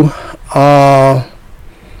into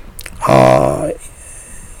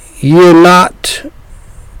you're not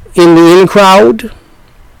in the in crowd.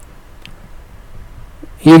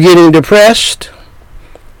 You're getting depressed.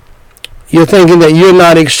 You're thinking that you're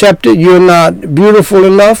not accepted, you're not beautiful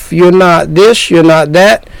enough, you're not this, you're not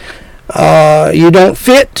that, you don't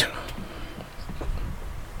fit.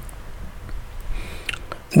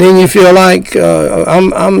 Then you feel like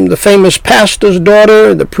I'm the famous pastor's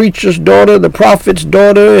daughter, the preacher's daughter, the prophet's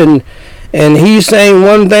daughter, and he's saying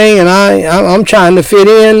one thing and I'm trying to fit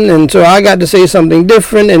in, and so I got to say something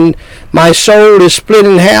different, and my soul is split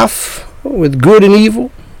in half with good and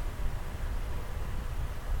evil.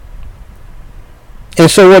 And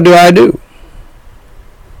so what do?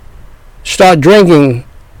 Start drinking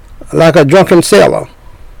like a drunken sailor.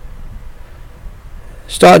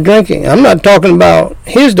 Start drinking. I'm not talking about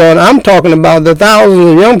his daughter. I'm talking about the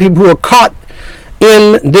thousands of young people who are caught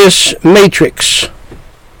in this matrix.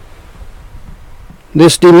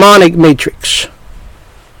 This demonic matrix.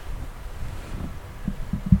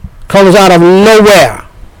 Comes out of nowhere.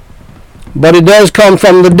 But it does come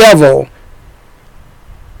from the devil.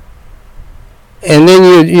 And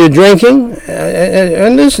then you're drinking,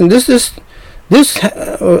 and listen, this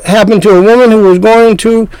happened to a woman who was going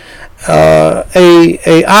to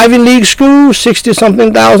a Ivy League school,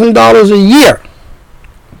 $60-something thousand a year,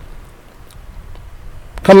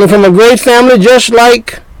 coming from a great family, just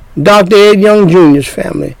like Dr. Ed Young Jr.'s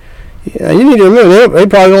family. You need to remember, they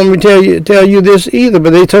probably don't want me to tell you this either,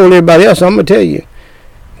 but they told everybody else. I'm gonna tell you.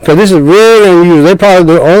 Because this is really unusual. They're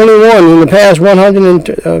probably the only one in the past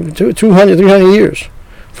 100, 200, 300 years,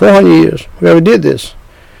 400 years who ever did this.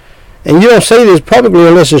 And you don't say this publicly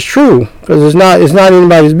unless it's true, because it's not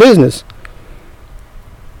anybody's business.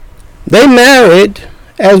 They married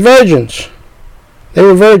as virgins. They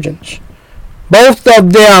were virgins. Both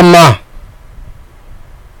of them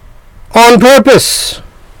on purpose.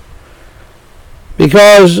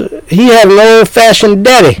 Because he had an old-fashioned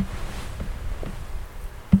daddy.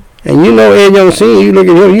 And you know Ed Young Sr., you look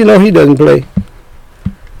at him, you know he doesn't play.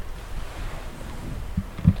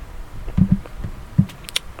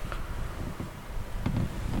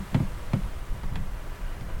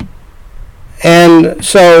 And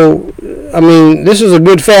so, I mean, this is a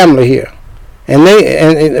good family here. And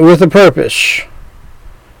with a purpose.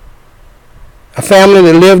 A family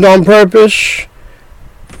that lived on purpose.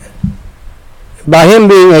 By him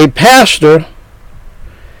being a pastor,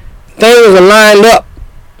 things are lined up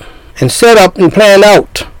and set up and planned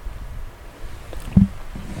out.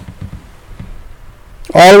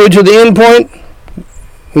 All the way to the end point.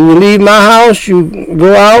 When you leave my house, you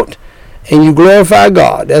go out and you glorify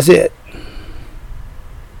God. That's it.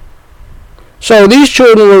 So these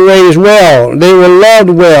children were raised well. They were loved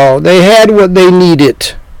well. They had what they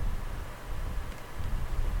needed.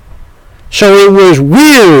 So it was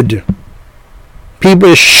weird.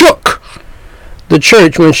 People shook the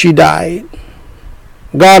church when she died.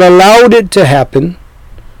 God allowed it to happen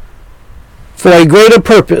for a greater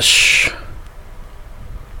purpose.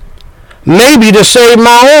 Maybe to save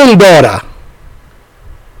my own daughter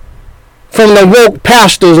from the woke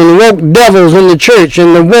pastors and woke devils in the church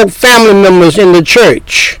and the woke family members in the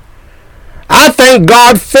church. I thank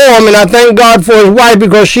God for him, and I thank God for his wife,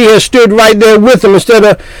 because she has stood right there with him instead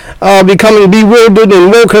of becoming bewildered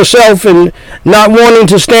and woke herself and not wanting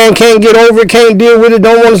to stand, can't get over it, can't deal with it,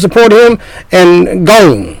 don't want to support him, and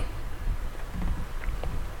gone.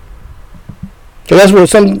 So that's what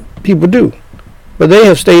some people do. But they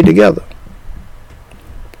have stayed together.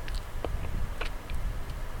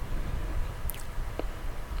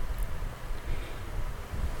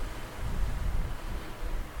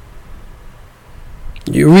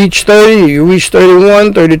 You reach 30, you reach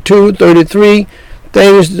 31, 32, 33,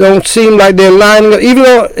 things don't seem like they're lining up.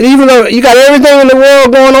 Even though you got everything in the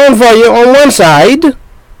world going on for you on one side,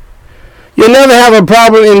 you'll never have a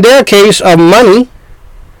problem in their case of money.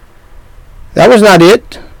 That was not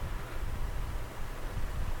it.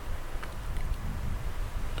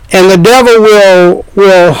 And the devil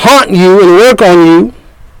will haunt you and work on you.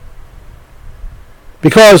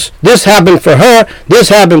 Because this happened for her, this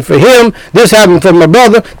happened for him, this happened for my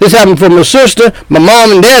brother, this happened for my sister, my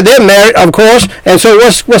mom and dad, they're married, of course, and so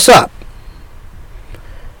what's up?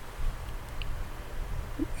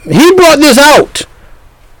 He brought this out.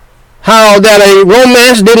 how that a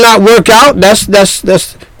romance did not work out. That's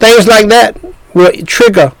things like that will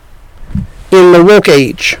trigger in the woke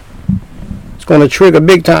age. It's going to trigger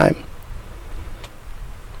big time.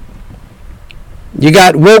 You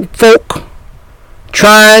got woke folk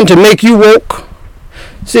trying to make you woke.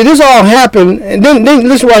 See, this all happened, and then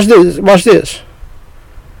listen, watch this. Watch this.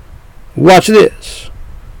 Watch this.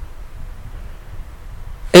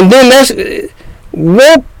 And then that's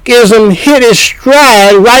wokeism hit its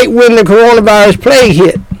stride right when the coronavirus plague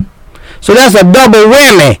hit. So that's a double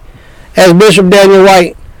whammy, as Bishop Daniel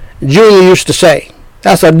White Jr. used to say.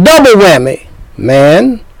 That's a double whammy,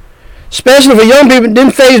 man. Especially for young people, it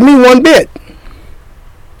didn't faze me one bit.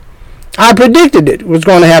 I predicted it was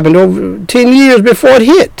going to happen over 10 years before it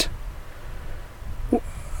hit.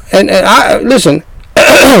 And I listen,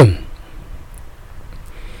 a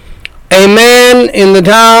man in the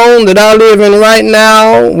town that I live in right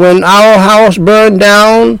now, when our house burned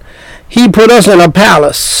down, he put us in a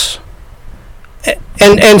palace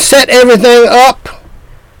and set everything up.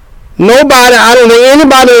 Nobody, I don't think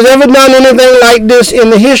anybody has ever done anything like this in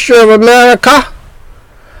the history of America.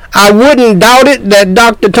 I wouldn't doubt it that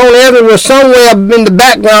Dr. Tony Evans was somewhere in the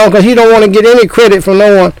background, because he don't want to get any credit from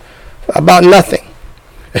no one about nothing.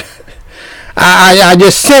 I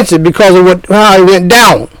just sense it because of how it went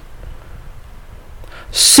down.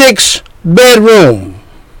 6-bedroom,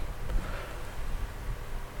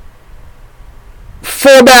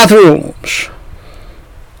 4 bathrooms,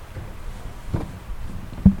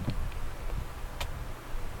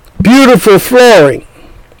 beautiful flooring,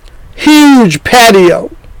 huge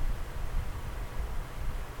patio,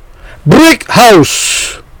 brick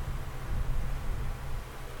house,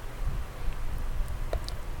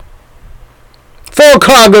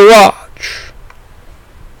 four-car garage.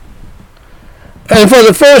 And for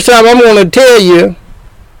the first time, I'm going to tell you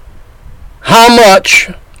how much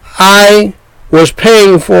I was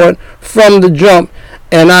paying for it from the jump.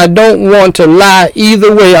 And I don't want to lie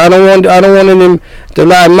either way. I don't want them to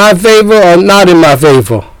lie in my favor or not in my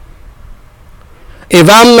favor. If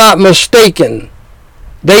I'm not mistaken,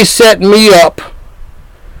 they set me up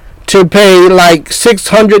to pay like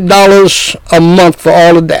 $600 a month for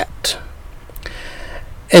all of that.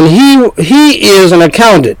 And he is an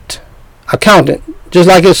accountant, just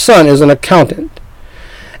like his son is an accountant.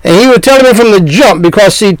 And he was telling me from the jump,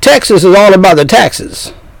 because see, Texas is all about the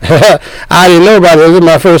taxes. I didn't know about it. This is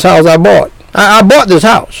my first house I bought. I bought this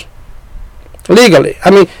house legally. I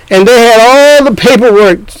mean, and they had all the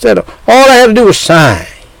paperwork set up. All I had to do was sign.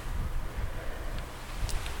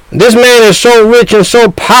 This man is so rich and so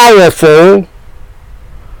powerful.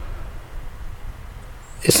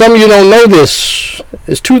 Some of you don't know this.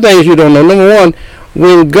 There's 2 things you don't know. Number one,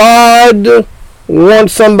 when God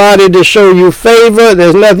wants somebody to show you favor,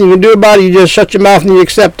 there's nothing you can do about it. You just shut your mouth and you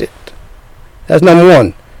accept it. That's number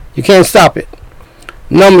one. You can't stop it.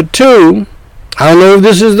 Number 2, I don't know if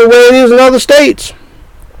this is the way it is in other states,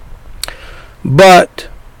 but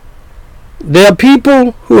there are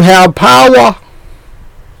people who have power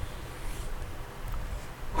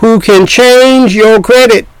who can change your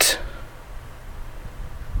credit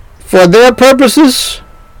for their purposes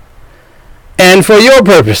and for your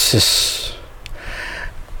purposes.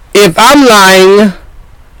 If I'm lying,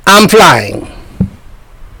 I'm flying.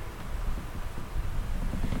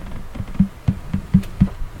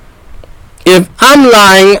 If I'm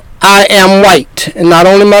lying, I am white. And not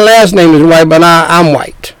only my last name is white, but I'm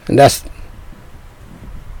white. And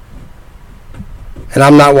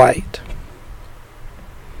I'm not white.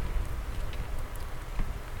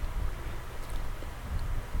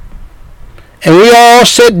 And we all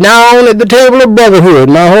sat down at the table of brotherhood.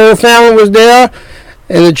 My whole family was there,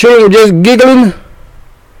 and the children were just giggling,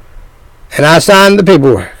 and I signed the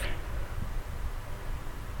paperwork.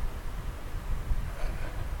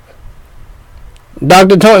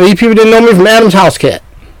 Dr. Tony, these people didn't know me from Adam's house cat.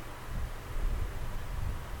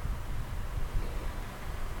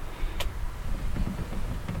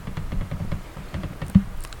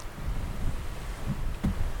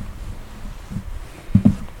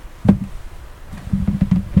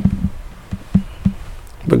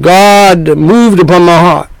 But God moved upon my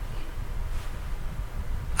heart.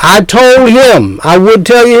 I told him I would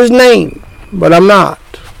tell you his name, but I'm not.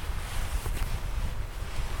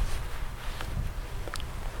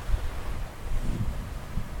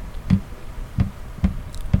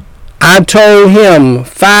 I told him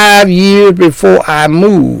 5 years before I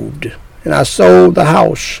moved, and I sold the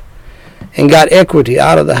house and got equity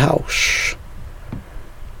out of the house,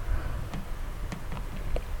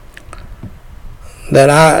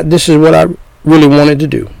 that this is what I really wanted to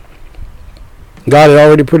do. God had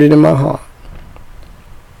already put it in my heart.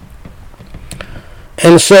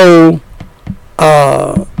 And so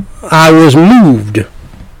I was moved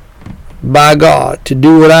by God to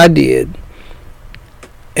do what I did.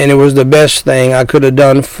 And it was the best thing I could have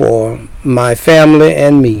done for my family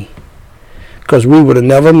and me, because we would have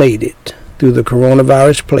never made it through the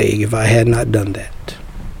coronavirus plague if I had not done that.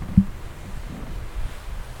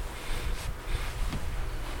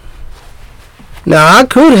 Now, I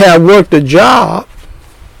could have worked a job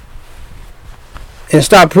and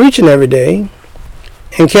stopped preaching every day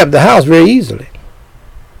and kept the house very easily.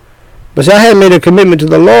 But see, I had made a commitment to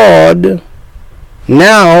the Lord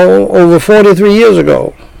now over 43 years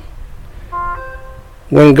ago,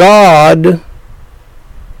 when God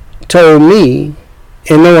told me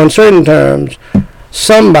in no uncertain terms,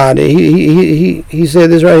 somebody, he said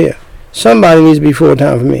this right here, somebody needs to be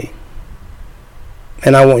full-time for me,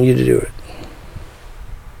 and I want you to do it.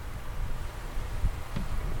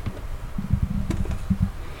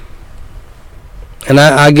 And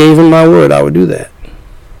I gave him my word I would do that.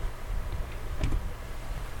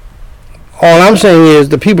 All I'm saying is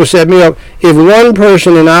the people set me up. If one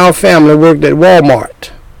person in our family worked at Walmart,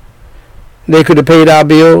 they could have paid our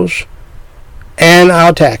bills and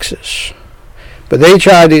our taxes. But they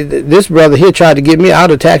tried to, this brother here tried to get me out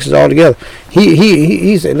of taxes altogether.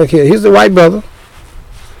 He said, look here, here's the white brother.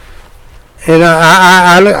 And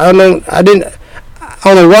I don't know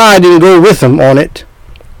why I didn't go with him on it.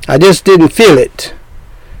 I just didn't feel it.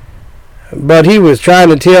 But he was trying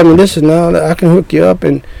to tell me, listen, now I can hook you up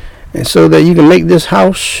and so that you can make this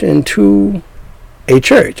house into a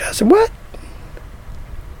church. I said, what?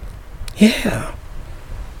 Yeah.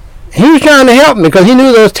 He was trying to help me because he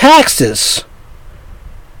knew those taxes.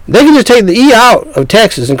 They can just take the E out of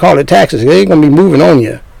Texas and call it taxes. They ain't going to be moving on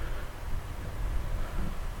you.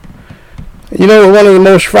 You know what one of the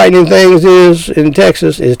most frightening things is in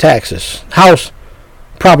Texas is taxes. House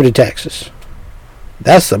property taxes.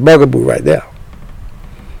 That's the bugaboo right there.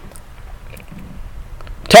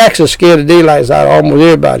 Taxes scare the daylights out of almost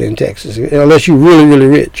everybody in Texas, unless you're really, really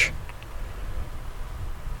rich.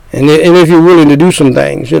 And if you're willing to do some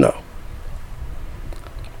things, you know.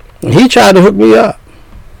 And he tried to hook me up.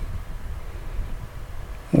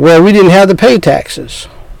 Well, we didn't have to pay taxes.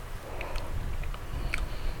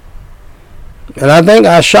 And I think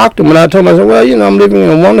I shocked him when I told him, I said, well, you know, I'm living in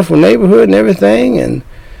a wonderful neighborhood and everything,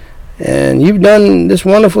 and you've done this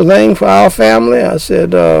wonderful thing for our family. I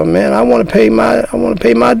said, man, I want to pay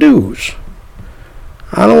my dues.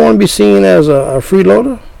 I don't want to be seen as a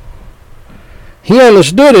freeloader. He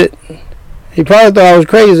understood it. He probably thought I was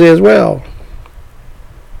crazy as well.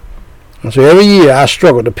 And so every year I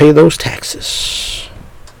struggled to pay those taxes.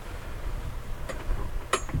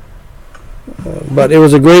 But it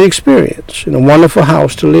was a great experience and a wonderful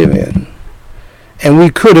house to live in. And we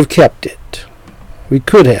could have kept it. We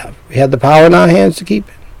could have. We had the power in our hands to keep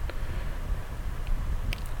it.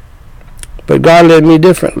 But God led me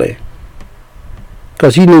differently,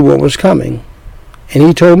 because he knew what was coming. And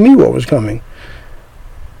he told me what was coming.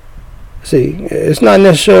 See, it's not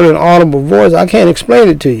necessarily an audible voice. I can't explain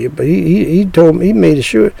it to you, but he told me, he made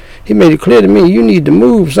it clear to me, you need to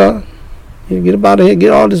move, son. You get up out of here,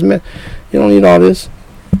 get all this mess. You don't need all this.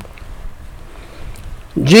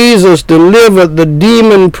 Jesus delivered the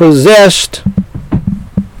demon-possessed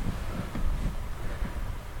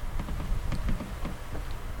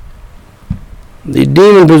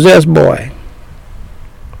boy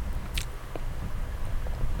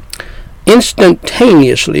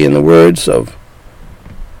instantaneously, in the words of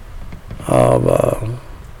the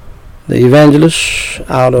evangelist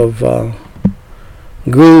out of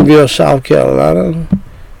Greenville, South Carolina,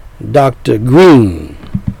 Dr. Green,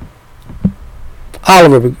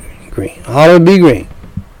 Oliver B. Green. How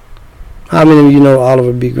many of you know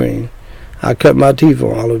Oliver B. Green? I cut my teeth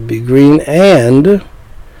on Oliver B. Green and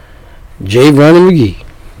J. Vernon McGee.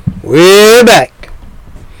 Way back.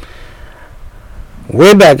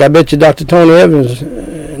 I bet you Dr. Tony Evans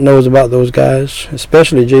knows about those guys,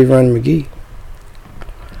 especially J. Vernon McGee.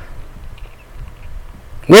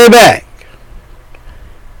 Way back.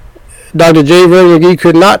 Dr. J. Vernon McGee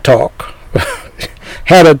could not talk.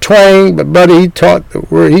 Had a twang, but buddy, he taught the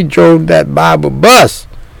word. He drove that Bible bus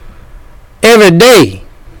every day.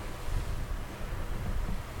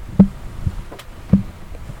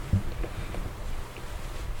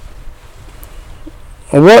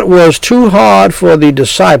 What was too hard for the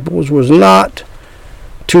disciples was not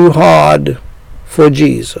too hard for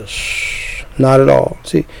Jesus. Not at all.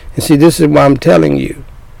 See, this is why I'm telling you.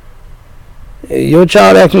 Your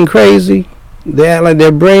child acting crazy, they act like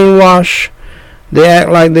they're brainwashed, they act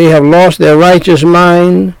like they have lost their righteous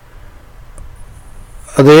mind,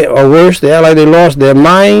 or worse, they act like they lost their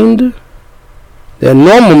mind. their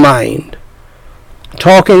normal mind,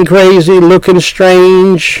 talking crazy, looking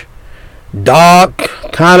strange, dark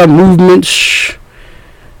kind of movements,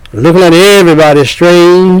 looking at everybody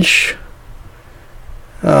strange,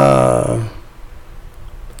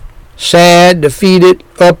 sad, defeated,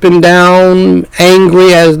 up and down,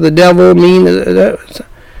 angry as the devil, mean,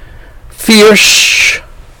 fierce.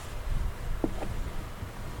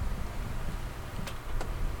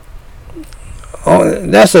 Oh,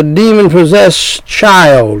 that's a demon-possessed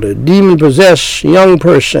child, a demon-possessed young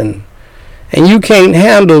person, and you can't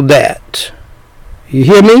handle that. You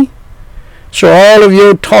hear me? So all of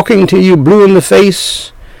your talking to you blue in the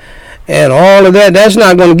face and all of that, that's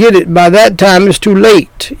not going to get it. By that time, it's too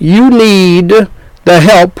late. You need the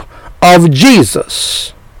help of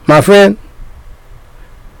Jesus, my friend.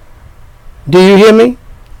 Do you hear me?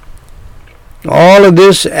 All of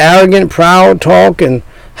this arrogant, proud talk and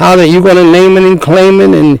how that you're going to name it and claim it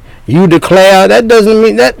and you declare, that doesn't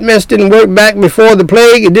mean, that mess didn't work back before the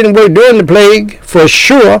plague. It didn't work during the plague, for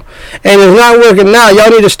sure. And it's not working now. Y'all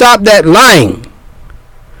need to stop that lying.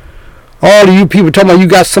 All of you people talking about you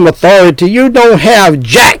got some authority. You don't have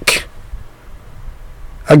jack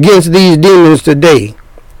against these demons today.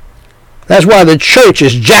 That's why the church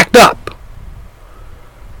is jacked up.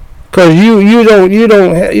 Because you don't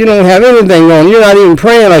have anything on. You're not even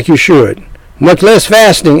praying like you should. Much less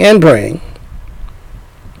fasting and praying.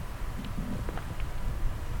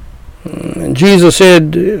 And Jesus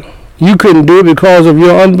said you couldn't do it because of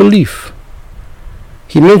your unbelief.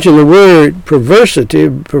 He mentioned the word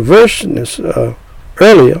perverseness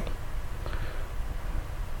earlier.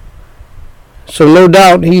 So no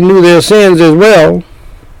doubt he knew their sins as well.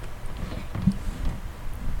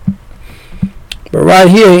 But right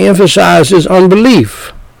here he emphasizes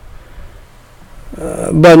unbelief.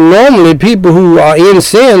 But normally people who are in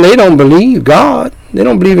sin, they don't believe God. They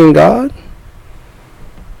don't believe in God.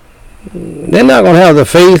 They're not going to have the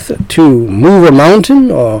faith to move a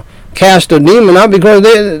mountain or cast a demon out because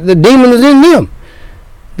the demon is in them.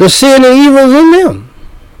 The sin and evil is in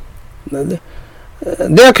them.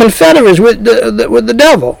 They're confederates with the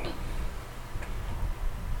devil.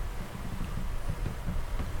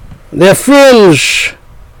 They're friends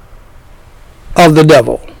of the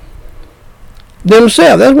devil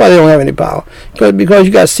themselves. That's why they don't have any power. Because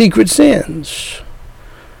you got secret sins.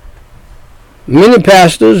 Many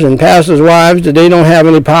pastors and pastors' wives today don't have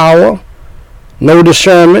any power, no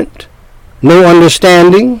discernment, no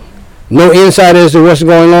understanding, no insight as to what's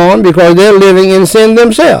going on because they're living in sin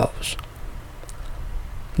themselves.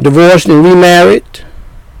 Divorced and remarried,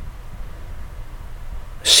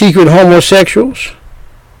 secret homosexuals,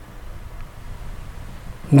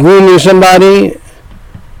 grooming somebody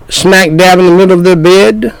smack dab in the middle of their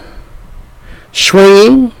bed,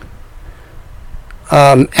 swinging,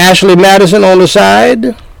 Ashley Madison on the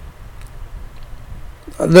side.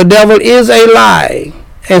 The devil is a lie.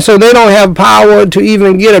 And so they don't have power to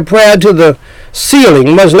even get a prayer to the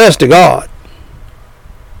ceiling, much less to God.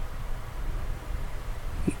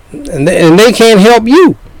 And they can't help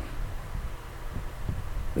you.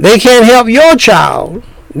 They can't help your child.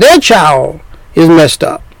 Their child is messed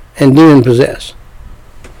up and demon possessed.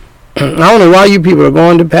 I don't know why you people are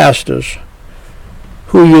going to pastors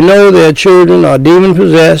who you know their children are demon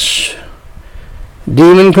possessed,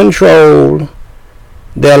 demon controlled,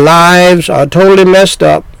 their lives are totally messed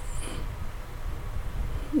up,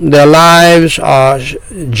 their lives are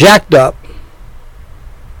jacked up.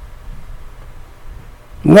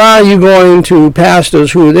 Why are you going to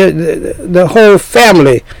pastors who the whole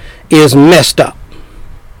family is messed up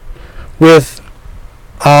with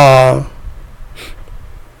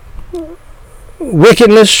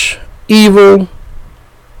wickedness, evil,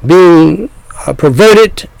 being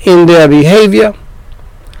perverted in their behavior,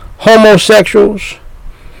 homosexuals,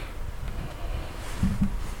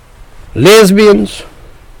 lesbians,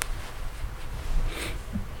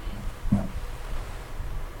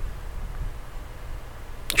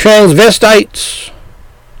 transvestites,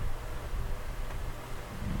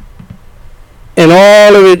 and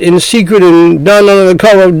all of it in secret and done under the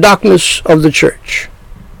cover of darkness of the church.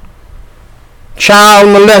 Child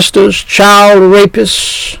molesters, child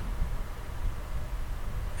rapists.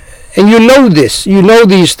 And you know this, you know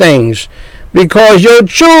these things because your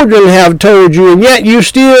children have told you, and yet you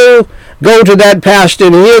still go to that pastor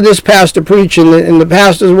and hear this pastor preach and the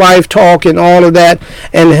pastor's wife talk and all of that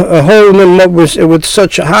and hold them up with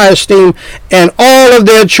such a high esteem, and all of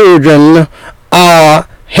their children are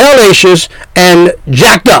hellacious and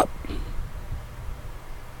jacked up,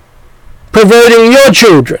 perverting your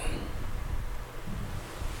children.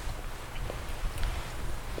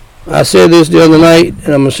 I said this the other night,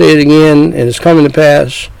 and I'm going to say it again, and it's coming to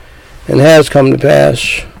pass, and has come to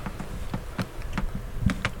pass.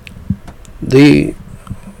 The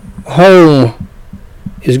home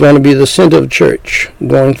is going to be the center of church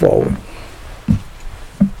going forward.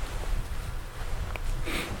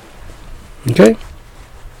 Okay?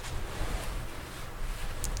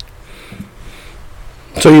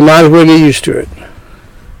 So you might as well get used to it.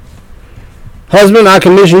 Husband, I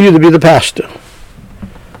commission you to be the pastor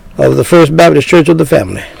of the First Baptist Church of the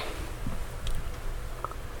Family.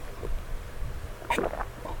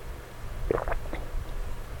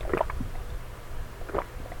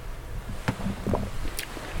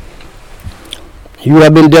 You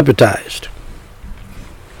have been deputized.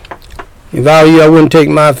 If I were you, I wouldn't take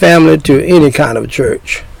my family to any kind of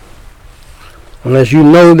church unless you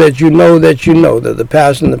know that the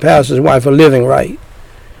pastor and the pastor's wife are living right.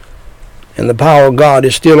 And the power of God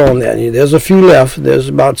is still on that. There's a few left. There's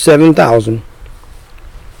about 7,000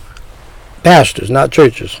 pastors, not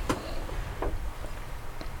churches.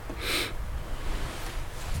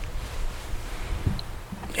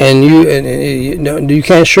 And you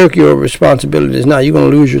can't shirk your responsibilities now. You're going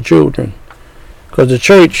to lose your children because the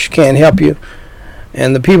church can't help you,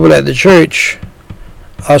 and the people at the church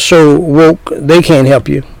are so woke they can't help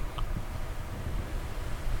you.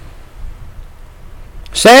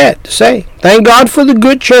 Sad to say. Thank God for the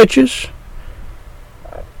good churches.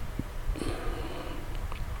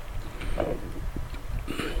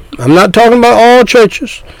 I'm not talking about all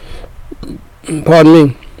churches.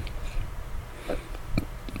 Pardon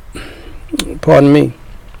me.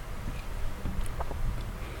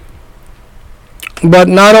 But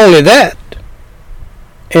not only that,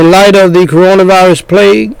 in light of the coronavirus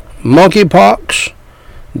plague, monkeypox,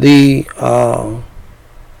 the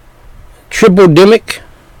triple-demic,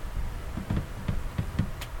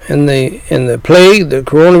 and the plague, the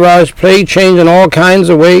coronavirus plague, changing all kinds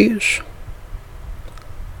of ways.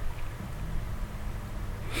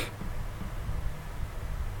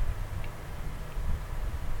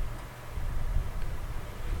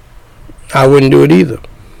 I wouldn't do it either.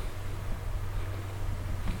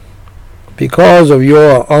 Because of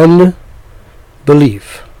your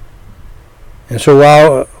unbelief. And so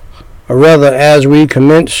or rather as we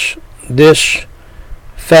commence this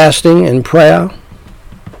fasting and prayer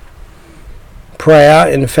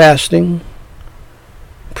and fasting,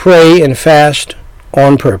 pray and fast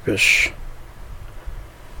on purpose.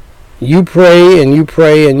 You pray and you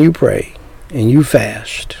pray and you pray and you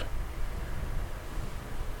fast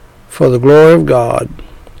for the glory of God,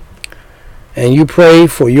 and you pray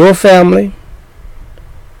for your family,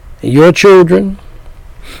 your children,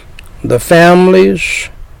 the families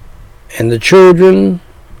and the children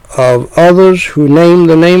of others who name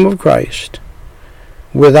the name of Christ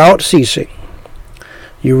without ceasing.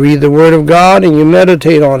 You read the Word of God and you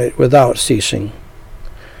meditate on it without ceasing.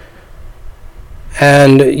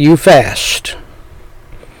 And you fast.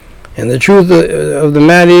 And the truth of the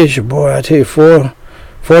matter is, boy, I tell you,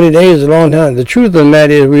 40 days is a long time. The truth of the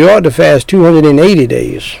matter is we ought to fast 280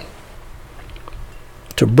 days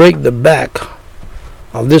to break the back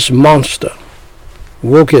of this monster,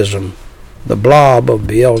 wokeism, the blob of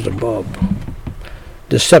Beelzebub,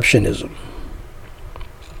 deceptionism.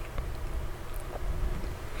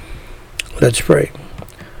 Let's pray.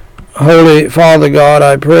 Holy Father God,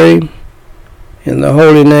 I pray in the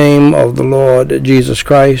holy name of the Lord Jesus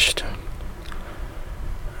Christ.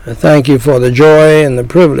 I thank you for the joy and the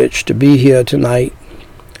privilege to be here tonight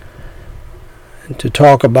and to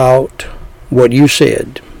talk about what you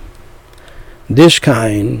said. This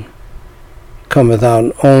kind cometh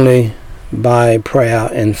out only by prayer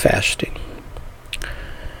and fasting.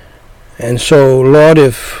 And so, Lord,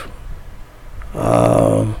 if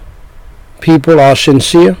people are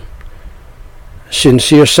sincere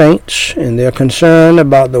saints, and they're concerned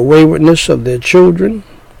about the waywardness of their children,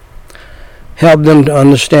 help them to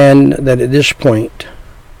understand that at this point,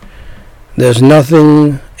 there's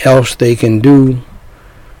nothing else they can do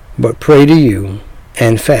but pray to you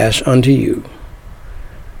and fast unto you.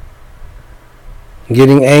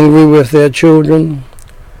 Getting angry with their children,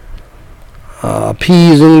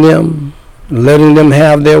 appeasing them, letting them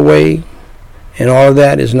have their way, and all of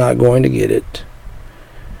that is not going to get it.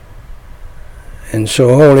 And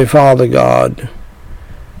so, Holy Father God,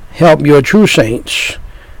 help your true saints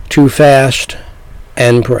to fast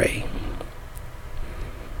and pray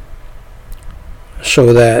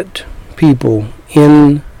so that people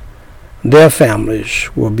in their families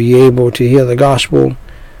will be able to hear the gospel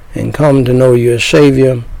and come to know you as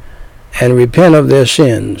Savior and repent of their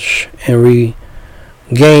sins and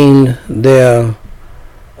regain their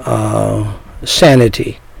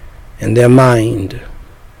sanity and their mind.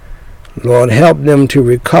 Lord, help them to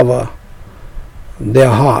recover their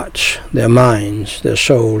hearts, their minds, their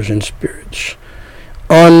souls and spirits.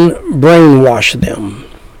 Unbrainwash them.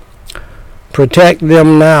 Protect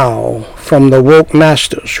them now from the woke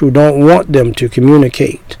masters who don't want them to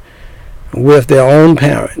communicate with their own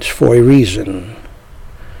parents for a reason.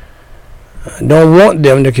 Don't want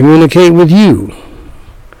them to communicate with you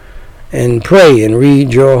and pray and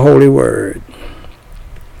read your holy word.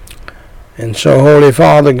 And so, Holy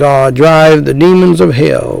Father God, drive the demons of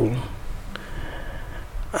hell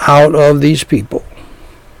out of these people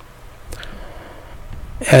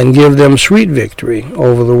and give them sweet victory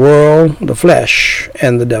over the world, the flesh,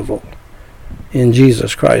 and the devil. In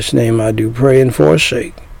Jesus Christ's name I do pray and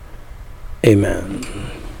forsake. Amen.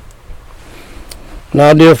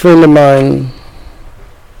 Now, dear friend of mine,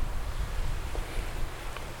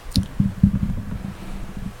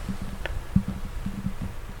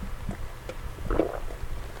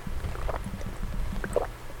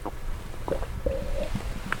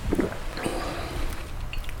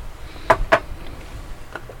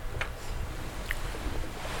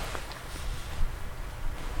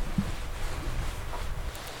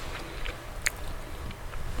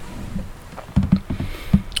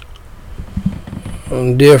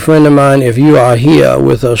 dear friend of mine, if you are here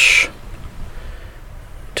with us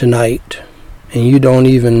tonight and you don't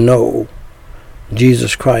even know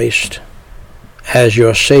Jesus Christ as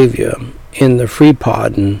your Savior in the free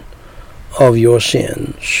pardon of your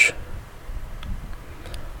sins,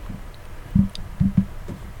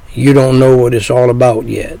 you don't know what it's all about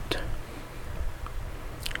yet,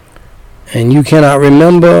 and you cannot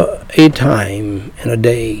remember a time and a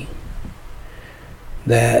day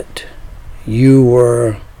that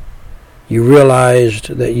you realized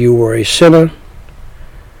that you were a sinner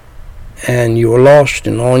and you were lost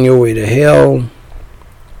and on your way to hell,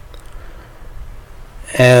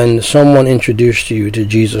 and someone introduced you to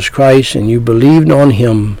Jesus Christ and you believed on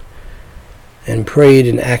him and prayed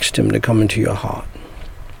and asked him to come into your heart.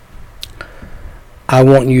 I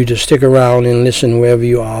want you to stick around and listen wherever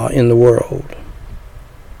you are in the world.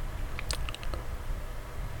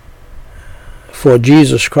 For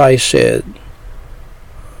Jesus Christ said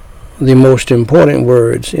the most important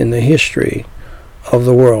words in the history of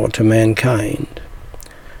the world to mankind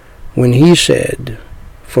when he said,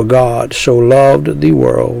 "For God so loved the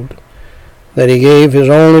world that he gave his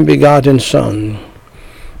only begotten Son,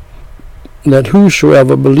 that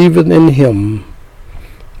whosoever believeth in him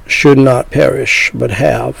should not perish, but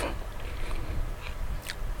have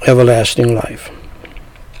everlasting life."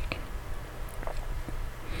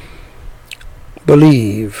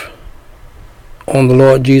 Believe on the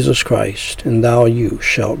Lord Jesus Christ, and you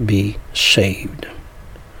shalt be saved.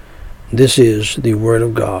 This is the Word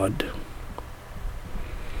of God.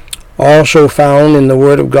 Also found in the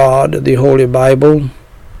Word of God, the Holy Bible,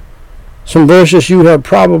 some verses you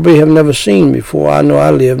probably have never seen before. I know I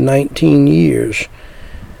lived 19 years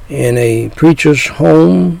in a preacher's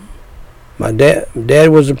home. My dad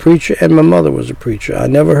was a preacher and my mother was a preacher. I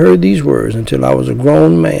never heard these words until I was a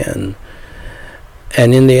grown man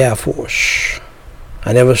and in the Air Force.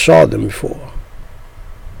 I never saw them before.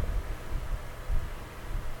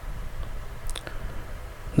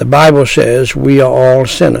 The Bible says we are all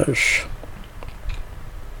sinners.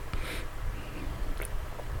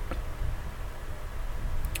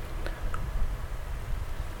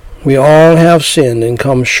 We all have sinned and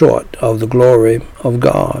come short of the glory of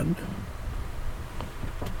God.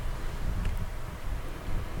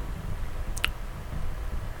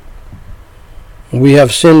 We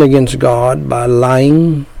have sinned against God by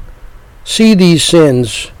lying. See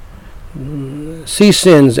sins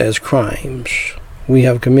as crimes. We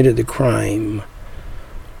have committed the crime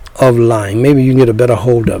of lying. Maybe you can get a better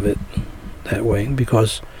hold of it that way,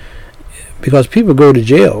 because people go to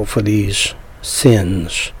jail for these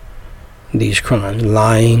sins, these crimes: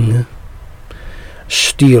 lying,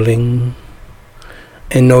 stealing.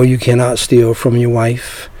 And no, you cannot steal from your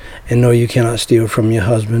wife. And no, you cannot steal from your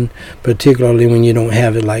husband, particularly when you don't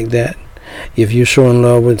have it like that. If you're so in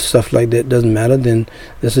love with stuff like that, doesn't matter, then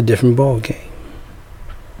that's a different ball game.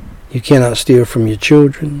 You cannot steal from your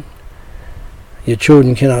children. Your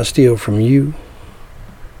children cannot steal from you.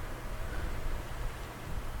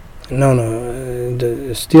 No,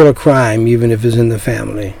 it's still a crime even if it's in the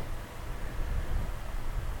family.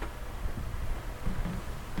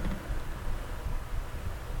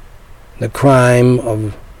 The crime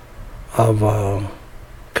of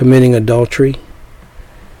committing adultery,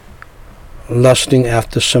 lusting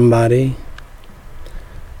after somebody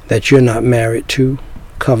that you're not married to,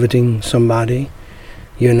 coveting somebody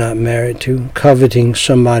you're not married to, coveting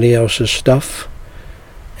somebody else's stuff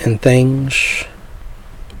and things.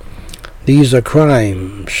 These are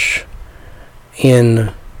crimes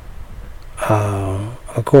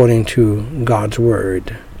according to God's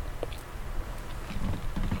word,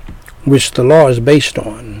 which the law is based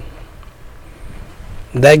on.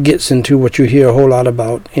 That gets into what you hear a whole lot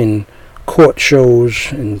about in court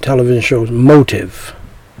shows and television shows, motive.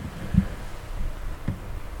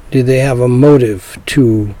 Did they have a motive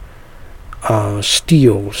to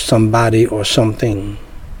steal somebody or something?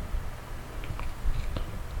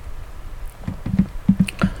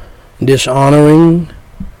 Dishonoring,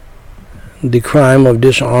 the crime of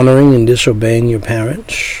dishonoring and disobeying your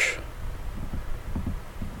parents.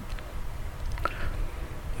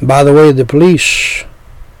 By the way, the police,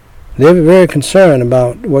 they're very concerned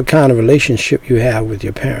about what kind of relationship you have with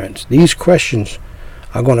your parents. These questions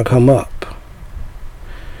are going to come up.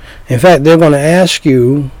 In fact, they're going to ask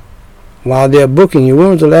you while they're booking you, when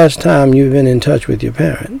was the last time you've been in touch with your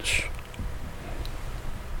parents?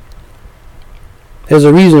 There's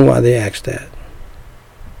a reason why they ask that.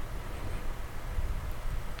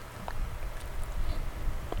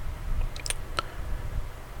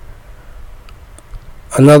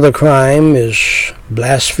 Another crime is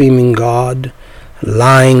blaspheming God,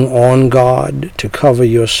 lying on God to cover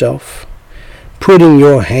yourself, putting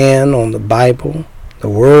your hand on the Bible, the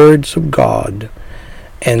words of God,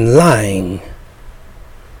 and lying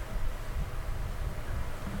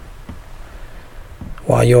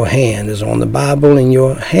while your hand is on the Bible and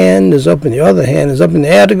your hand is up and the other hand is up in the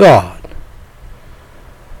air to God,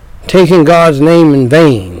 taking God's name in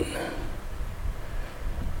vain.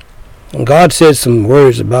 And God said some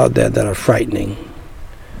words about that are frightening.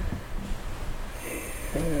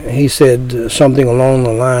 He said something along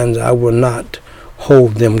the lines, I will not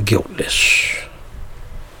hold them guiltless.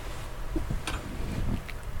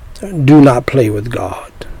 Do not play with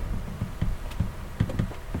God.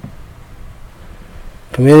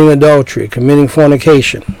 Committing adultery, committing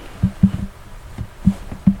fornication,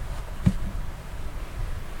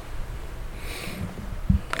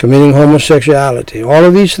 committing homosexuality. All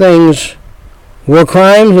of these things were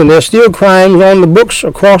crimes, and they're still crimes on the books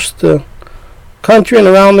across the country and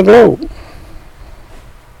around the globe.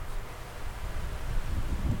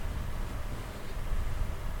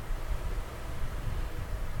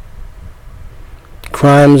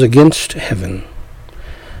 Crimes against heaven.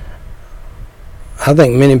 I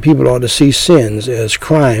think many people ought to see sins as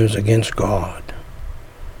crimes against God,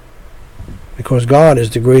 because God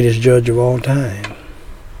is the greatest judge of all time.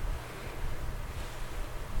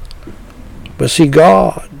 But see,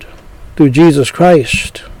 God, through Jesus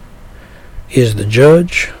Christ, is the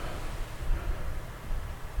judge,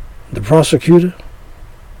 the prosecutor,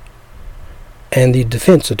 and the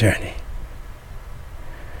defense attorney.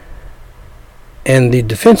 And the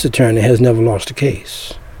defense attorney has never lost a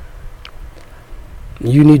case.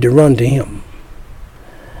 You need to run to him.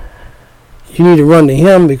 You need to run to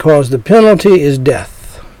him because the penalty is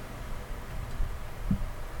death.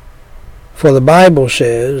 For the Bible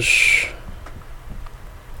says,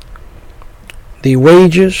 the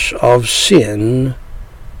wages of sin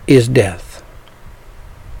is death.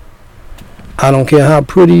 I don't care how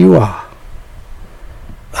pretty you are.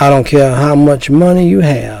 I don't care how much money you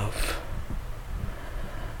have.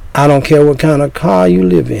 I don't care what kind of car you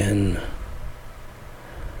live in,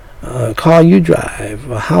 a car you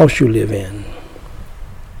drive, a house you live in.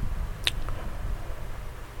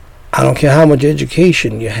 I don't care how much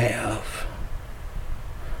education you have,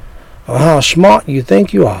 or how smart you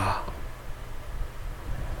think you are.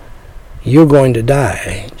 You're going to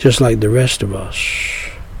die just like the rest of us.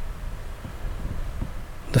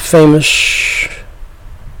 The famous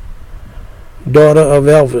daughter of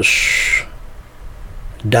Elvis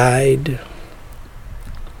died.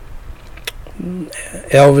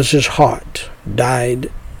 Elvis's heart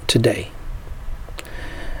died today.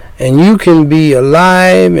 And you can be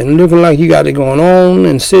alive and looking like you got it going on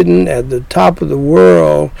and sitting at the top of the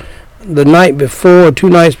world the night before, 2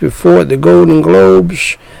 nights before, at the Golden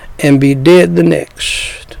Globes, and be dead the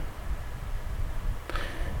next.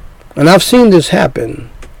 And I've seen this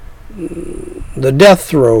happen. The death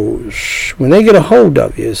throes, when they get a hold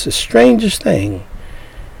of you, it's the strangest thing.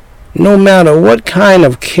 No matter what kind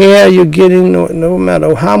of care you're getting, no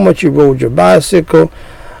matter how much you rode your bicycle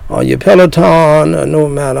or your Peloton, or no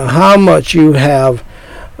matter how much you have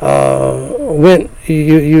how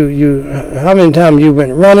many times you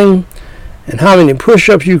went running and how many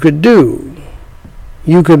push-ups you could do,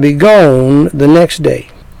 you could be gone the next day.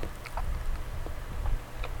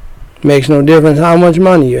 Makes no difference how much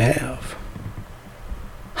money you have,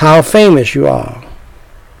 how famous you are,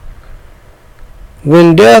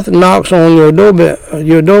 When death knocks on your door,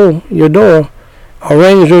 or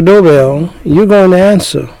rings your doorbell, you're going to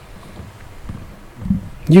answer.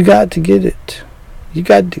 You got to get it. You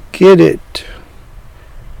got to get it.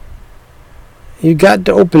 You got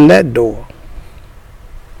to open that door.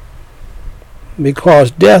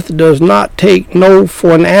 Because death does not take no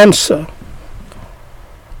for an answer.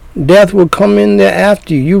 Death will come in there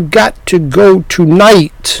after you. You've got to go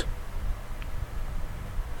tonight.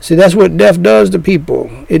 See, that's what death does to people.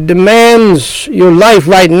 It demands your life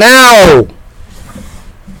right now.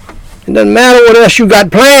 It doesn't matter what else you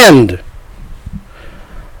got planned,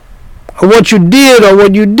 or what you did or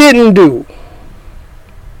what you didn't do.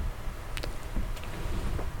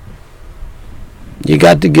 You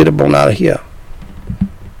got to get up on out of here.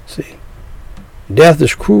 See, death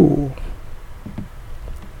is cruel.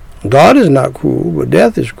 God is not cruel, but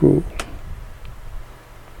death is cruel.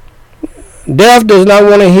 Death does not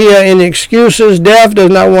want to hear any excuses. Death does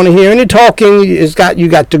not want to hear any talking. You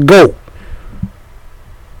got to go.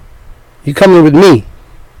 You coming with me.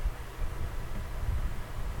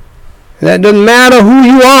 That doesn't matter who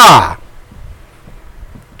you are.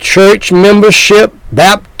 Church membership,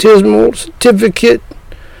 baptismal certificate,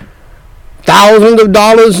 thousands of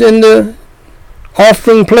dollars in the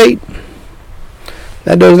offering plate.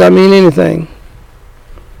 That does not mean anything.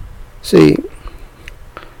 See,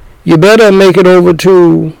 you better make it over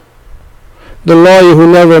to the lawyer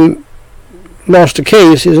who never lost a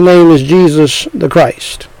case. His name is Jesus the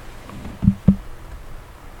Christ.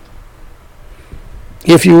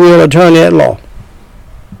 If you will, attorney at law.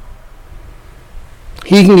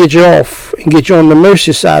 He can get you off and get you on the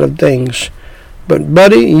mercy side of things. But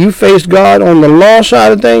buddy, you face God on the law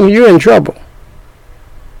side of things, you're in trouble.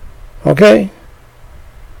 Okay?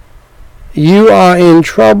 You are in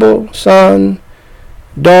trouble, son,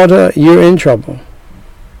 daughter, you're in trouble.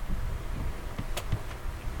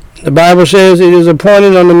 The Bible says it is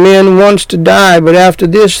appointed unto men once to die, but after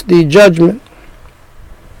this the judgment.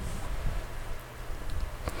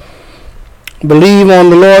 Believe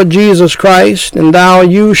on the Lord Jesus Christ, and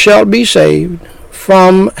you shalt be saved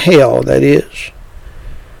from hell, that is.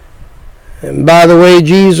 And by the way,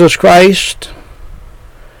 Jesus Christ,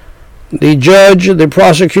 the judge, the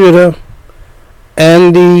prosecutor,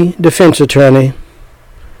 and the defense attorney,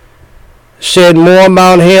 said more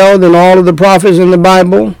about hell than all of the prophets in the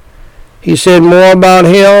Bible. He said more about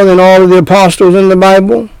hell than all of the apostles in the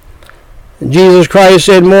Bible. Jesus Christ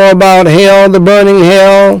said more about hell, the burning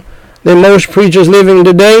hell, than most preachers living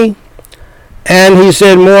today. And he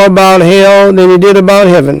said more about hell than he did about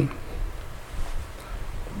heaven.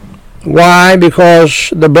 Why?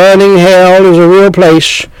 Because the burning hell is a real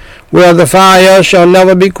place where the fire shall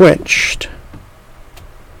never be quenched.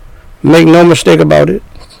 Make no mistake about it.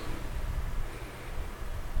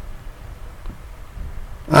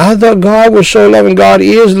 I thought God was so loving. God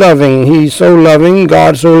is loving. He's so loving.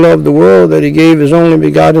 God so loved the world that he gave his only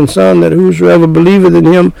begotten Son, that whosoever believeth in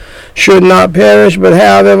him should not perish but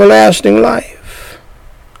have everlasting life.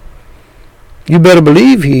 You better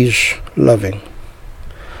believe he's loving.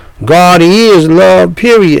 God is love,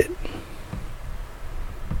 period.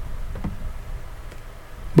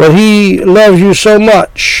 But he loves you so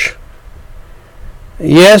much.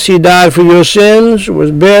 Yes, he died for your sins, was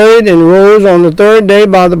buried, and rose on the third day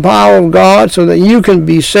by the power of God, so that you can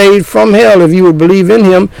be saved from hell if you would believe in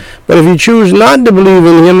him. But if you choose not to believe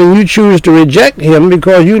in him, and you choose to reject him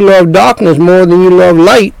because you love darkness more than you love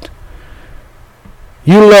light,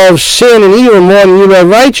 you love sin and evil more than you love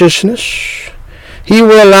righteousness, he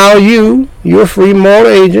will allow you, your free moral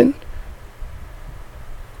agent,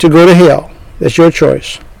 to go to hell. That's your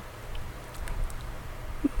choice.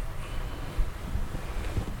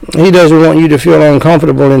 He doesn't want you to feel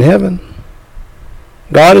uncomfortable in heaven.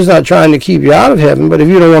 God is not trying to keep you out of heaven, but if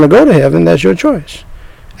you don't want to go to heaven, that's your choice.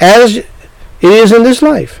 As it is in this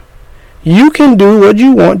life. You can do what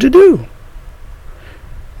you want to do.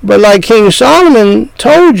 But like King Solomon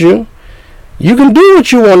told you, you can do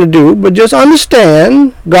what you want to do, but just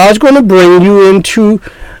understand God's going to bring you into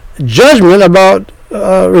judgment about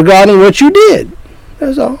regarding what you did.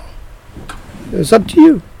 That's all. It's up to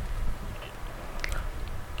you.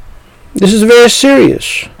 This is very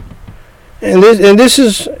serious. And this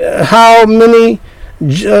is how many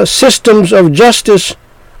systems of justice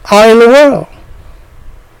are in the world.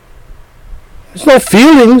 There's no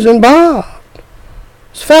feelings involved.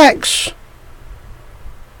 It's facts.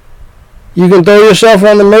 You can throw yourself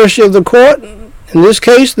on the mercy of the court. In this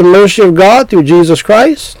case, the mercy of God through Jesus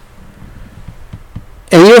Christ.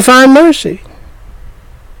 And you'll find mercy.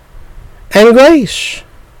 And grace.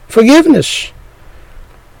 Forgiveness.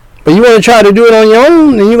 But you want to try to do it on your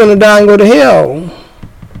own, then you're going to die and go to hell.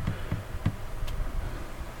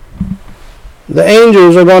 The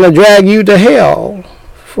angels are going to drag you to hell,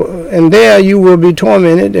 and there you will be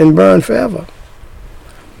tormented and burned forever.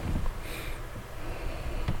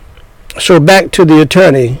 So back to the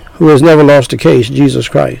attorney who has never lost a case, Jesus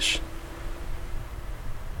Christ.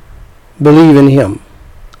 Believe in him.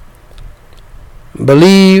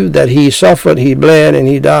 Believe that he suffered, he bled, and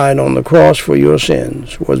he died on the cross for your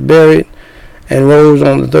sins, was buried, and rose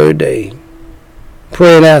on the third day.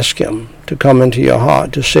 Pray and ask him to come into your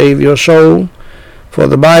heart to save your soul. For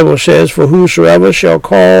the Bible says, for whosoever shall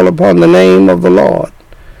call upon the name of the Lord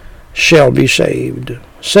shall be saved.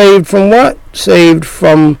 Saved from what? Saved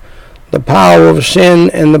from the power of sin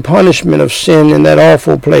and the punishment of sin in that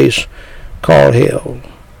awful place called hell.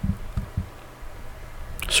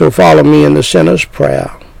 So follow me in the sinner's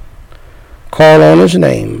prayer. Call on his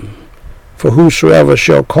name. For whosoever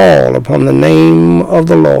shall call upon the name of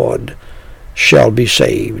the Lord shall be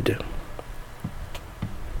saved.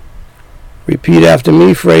 Repeat after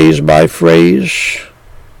me, phrase by phrase,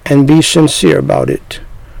 and be sincere about it,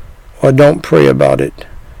 or don't pray about it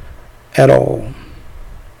at all.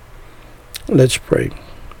 Let's pray.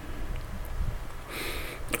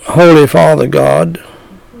 Holy Father God,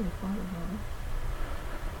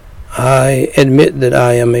 I admit that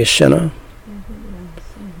I am a sinner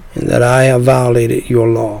and that I have violated your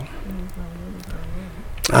law.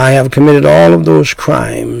 I have committed all of those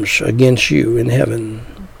crimes against you in heaven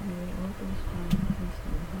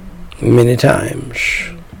many times,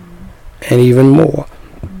 and even more.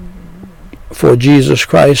 For Jesus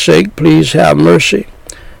Christ's sake, please have mercy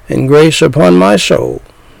and grace upon my soul.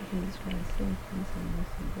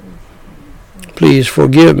 Please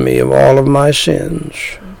forgive me of all of my sins,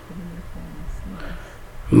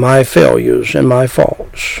 my failures, and my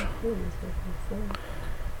faults.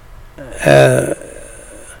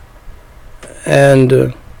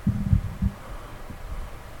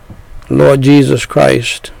 Lord Jesus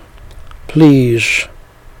Christ, please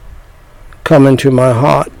come into my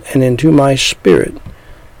heart and into my spirit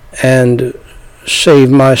and save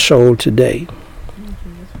my soul today.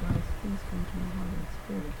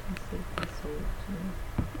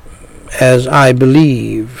 As I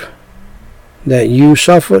believe that you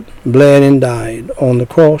suffered, bled, and died on the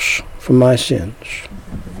cross for my sins,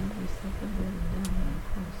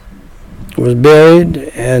 was buried,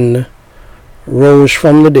 and rose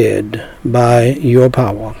from the dead by your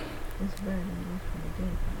power.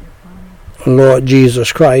 Lord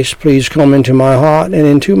Jesus Christ, please come into my heart and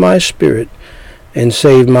into my spirit and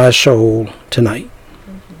save my soul tonight.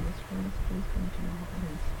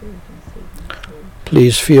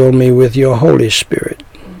 Please fill me with your Holy Spirit.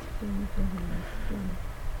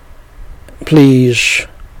 Please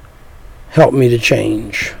help me to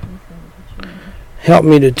change. Help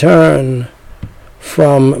me to turn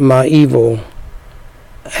from my evil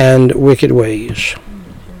and wicked ways,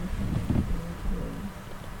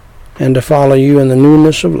 and to follow you in the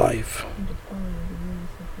newness of life.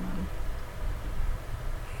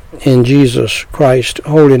 In Jesus Christ's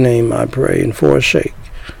holy name I pray, and for his sake,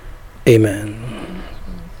 amen.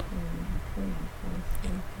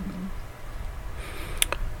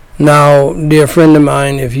 Now, dear friend of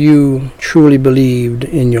mine, if you truly believed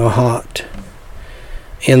in your heart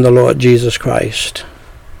in the Lord Jesus Christ,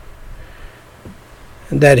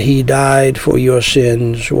 that he died for your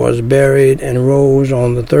sins, was buried, and rose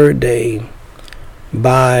on the third day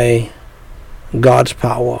by God's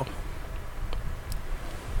power,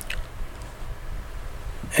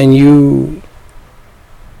 and you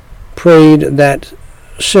prayed that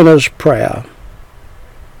sinner's prayer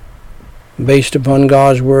based upon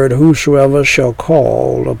God's word, whosoever shall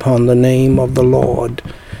call upon the name of the Lord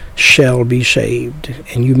shall be saved,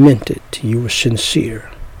 and you meant it, you were sincere.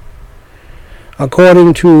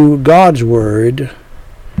 According to God's word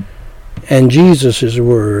and Jesus'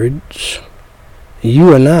 words,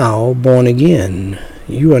 you are now born again.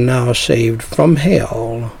 You are now saved from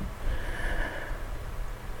hell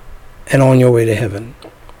and on your way to heaven.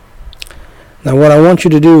 Now what I want you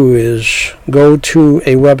to do is go to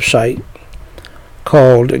a website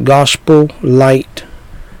called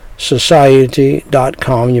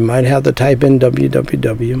GospelLightSociety.com. You might have to type in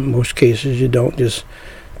www. In most cases you don't. Just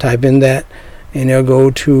type in that, and they'll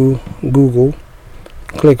go to Google.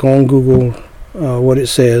 Click on Google, what it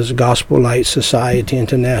says, Gospel Light Society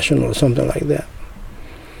International or something like that.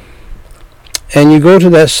 And you go to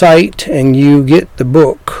that site and you get the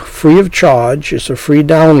book free of charge. It's a free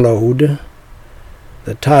download.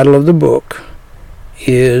 The title of the book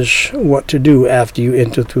is What to Do After You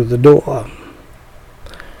Enter Through the Door.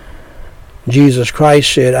 Jesus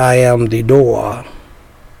Christ said, I am the door.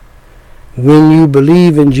 When you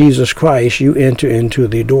believe in Jesus Christ, you enter into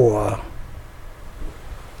the door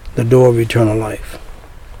of eternal life.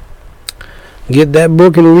 Get that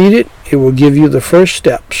book and read it. It will give you the first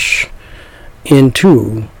steps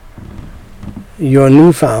into your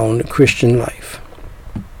newfound Christian life.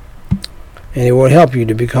 And it will help you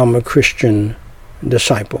to become a Christian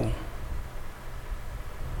disciple.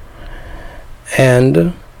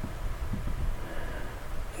 And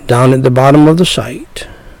down at the bottom of the site,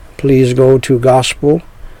 please go to gospel.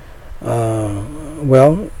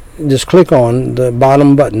 Just click on the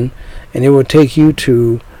bottom button and it will take you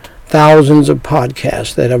to thousands of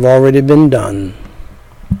podcasts that have already been done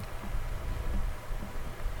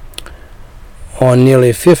on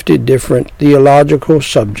nearly 50 different theological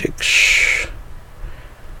subjects.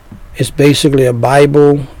 It's basically a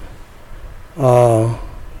Bible,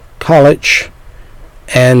 college,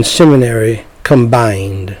 and seminary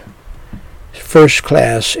combined.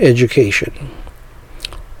 First-class education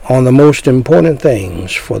on the most important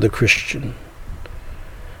things for the Christian.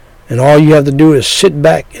 And all you have to do is sit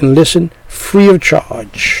back and listen free of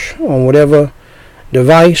charge on whatever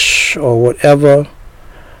device or whatever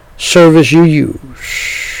service you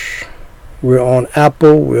use. We're on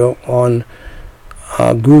Apple, we're on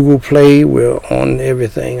Google Play, we're on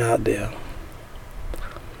everything out there.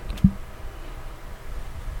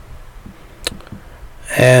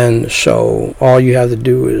 And so all you have to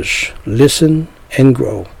do is listen and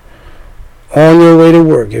grow. On your way to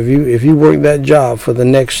work, if you work that job for the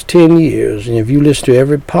next 10 years, and if you listen to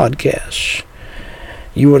every podcast,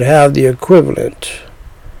 you would have the equivalent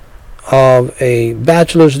of a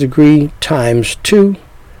bachelor's degree times 2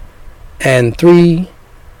 and 3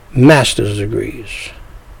 master's degrees.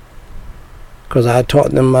 Because I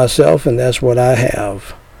taught them myself, and that's what I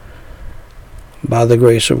have by the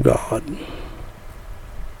grace of God.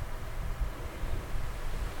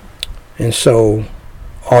 And so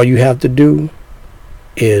all you have to do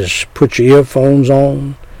is put your earphones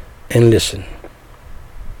on and listen.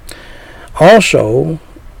 Also,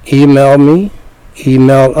 email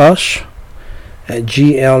us at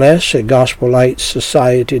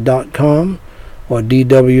gls@gospellightsociety.com or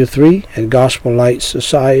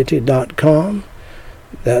dw3@gospellightsociety.com.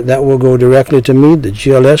 That will go directly to me. The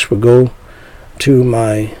GLS will go to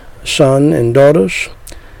my son and daughters,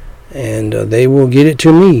 and they will get it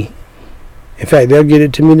to me. In fact, they'll get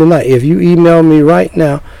it to me tonight. If you email me right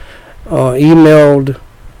now, emailed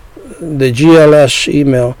the GLS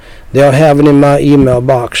email, they'll have it in my email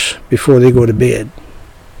box before they go to bed.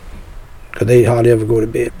 Because they hardly ever go to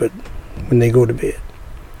bed, but when they go to bed.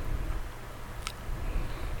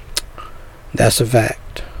 That's a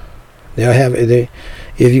fact. They'll have it.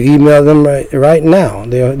 If you email them right now,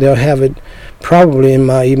 they'll have it probably in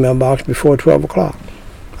my email box before 12 o'clock.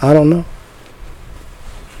 I don't know.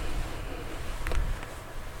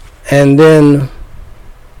 And then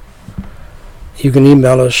you can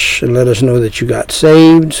email us and let us know that you got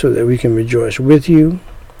saved so that we can rejoice with you.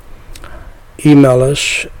 Email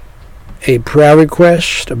us a prayer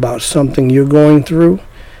request about something you're going through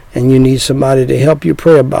and you need somebody to help you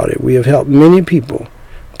pray about it. We have helped many people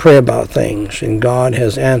pray about things, and God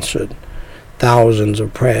has answered thousands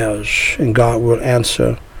of prayers, and God will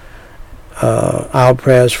answer our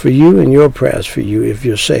prayers for you and your prayers for you if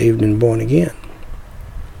you're saved and born again.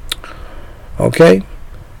 Okay,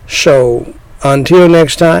 so until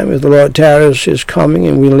next time, if the Lord tarries is coming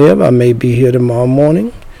and we live, I may be here tomorrow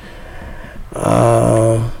morning,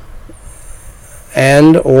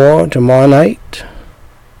 and or tomorrow night.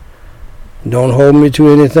 Don't hold me to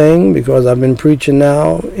anything, because I've been preaching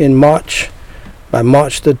now in March. By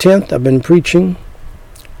March the 10th, I've been preaching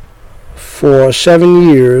for 7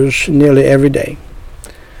 years, nearly every day.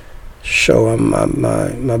 So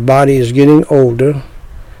my body is getting older.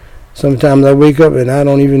 Sometimes I wake up and I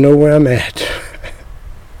don't even know where I'm at.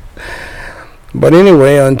 But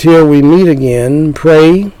anyway, until we meet again,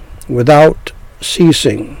 pray without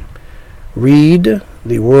ceasing. Read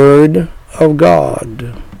the Word of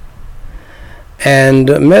God. And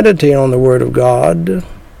meditate on the Word of God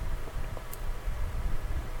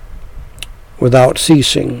without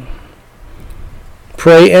ceasing.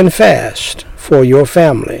 Pray and fast for your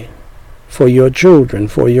family, for your children,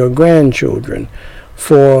 for your grandchildren,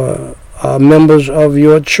 for members of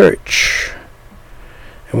your church.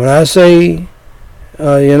 And when I say,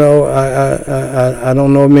 I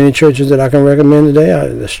don't know many churches that I can recommend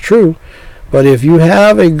today. That's true. But if you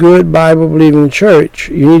have a good Bible-believing church,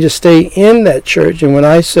 you need to stay in that church. And when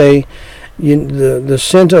I say the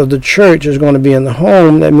center of the church is going to be in the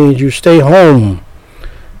home, that means you stay home.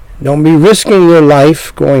 Don't be risking your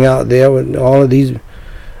life going out there with all of these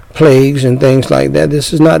plagues and things like that.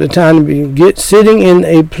 This is not the time to be sitting in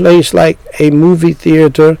a place like a movie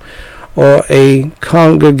theater or a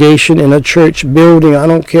congregation in a church building. I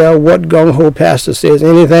don't care what gung-ho pastor says,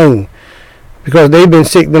 anything, because they've been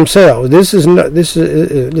sick themselves.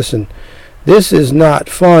 Listen, this is not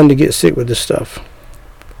fun to get sick with this stuff,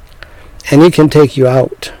 and it can take you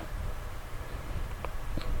out.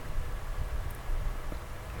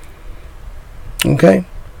 Okay,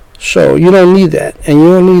 so you don't need that, and you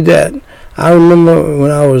don't need that. I remember when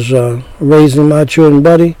I was raising my children,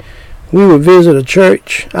 buddy, we would visit a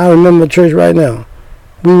church. I remember a church right now.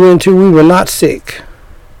 We were not sick.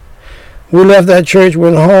 We left that church,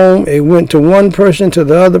 went home. It went to one person, to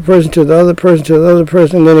the other person, to the other person, to the other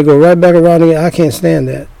person, and then it go right back around again. I can't stand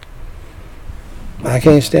that. I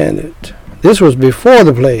can't stand it. This was before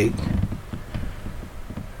the plague.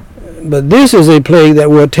 But this is a plague that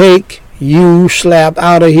will take you slap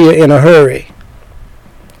out of here in a hurry.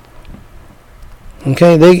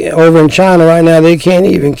 Okay, they over in China right now, they can't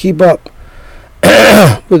even keep up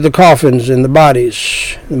with the coffins and the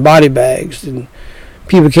bodies, and body bags, and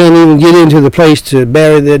people can't even get into the place to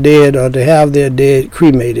bury their dead or to have their dead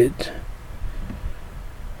cremated.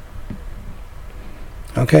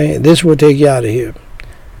 Okay, this will take you out of here.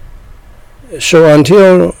 So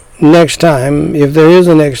until next time, if there is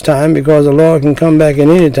a next time, because the Lord can come back at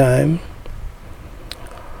any time,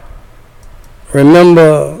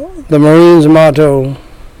 remember the Marines' motto,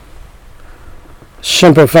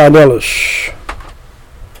 Semper Fidelis,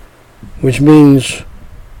 which means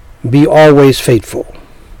be always faithful.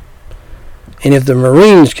 And if the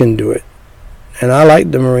Marines can do it, and I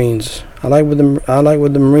like the Marines, I like what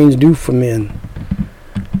the Marines do for men.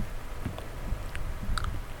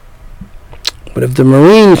 But if the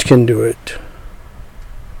Marines can do it,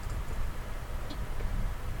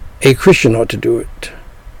 a Christian ought to do it.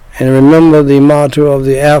 And remember the motto of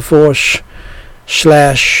the Air Force /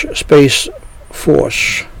 Space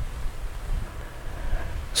Force.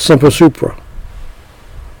 Semper Supra.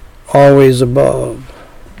 Always above.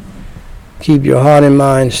 Keep your heart and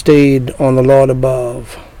mind stayed on the Lord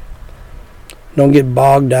above. Don't get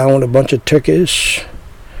bogged down with a bunch of turkeys.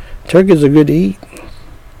 Turkeys are good to eat,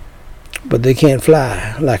 but they can't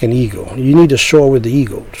fly like an eagle. You need to soar with the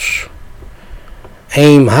eagles.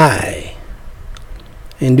 Aim high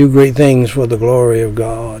and do great things for the glory of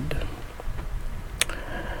God.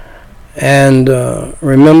 And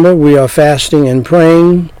remember, we are fasting and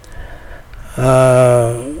praying.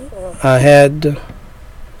 I had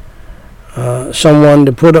someone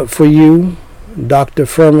to put up for you, Dr.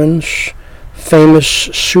 Furman's famous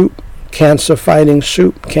soup, cancer fighting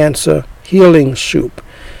soup, cancer healing soup.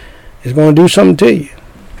 It's going to do something to you.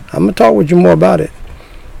 I'm going to talk with you more about it.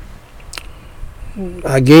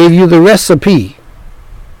 I gave you the recipe.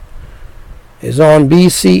 It's on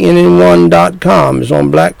bcnn1.com. It's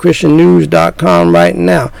on blackchristiannews.com right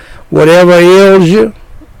now. Whatever ails you,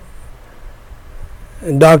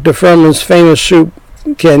 Dr. Furman's famous soup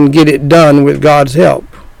can get it done with God's help.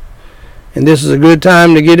 And this is a good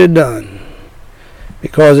time to get it done,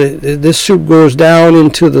 because this soup goes down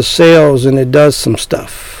into the cells and it does some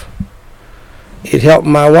stuff. It helped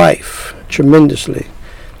my wife tremendously.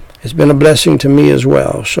 It's been a blessing to me as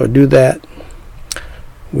well. So do that.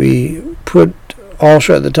 We put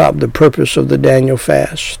also at the top the purpose of the Daniel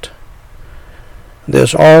fast.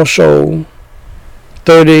 There's also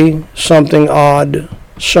 30-something odd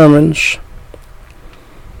sermons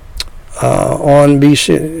on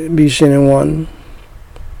BCN1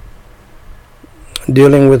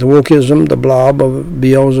 dealing with wokeism, the blob of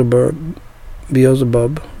Beelzebub,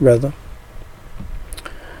 rather.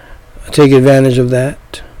 Take advantage of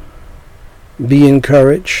that. Be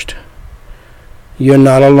encouraged. You're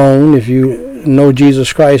not alone if you know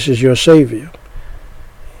Jesus Christ is your Savior.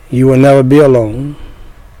 You will never be alone.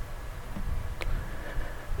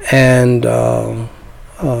 And no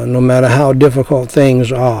matter how difficult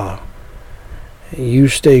things are, you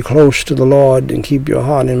stay close to the Lord and keep your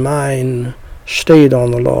heart and mind stayed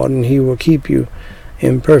on the Lord, and He will keep you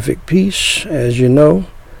in perfect peace. As you know,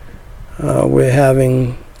 we're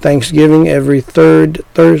having Thanksgiving every third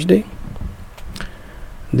Thursday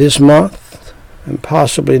this month, and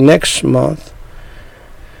possibly next month.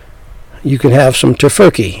 You can have some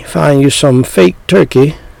tofurkey. Find you some fake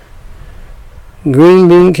turkey. Green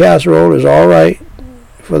bean casserole is all right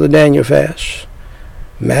for the Daniel fast.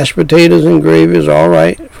 Mashed potatoes and gravy is all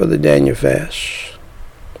right for the Daniel fast.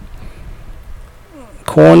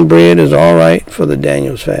 Cornbread is all right for the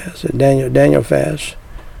Daniel fast. The Daniel fast.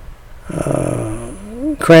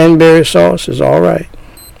 Cranberry sauce is all right.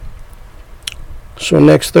 So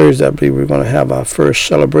next Thursday, I believe we're going to have our first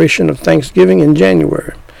celebration of Thanksgiving in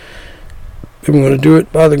January. We're going to do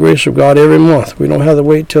it by the grace of God every month. We don't have to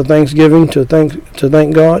wait till Thanksgiving to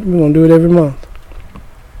thank God. We're going to do it every month.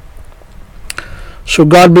 So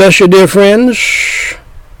God bless you, dear friends.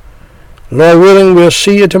 Lord willing, we'll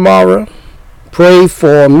see you tomorrow. Pray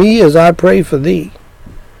for me as I pray for thee.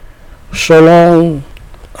 So long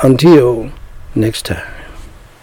until next time.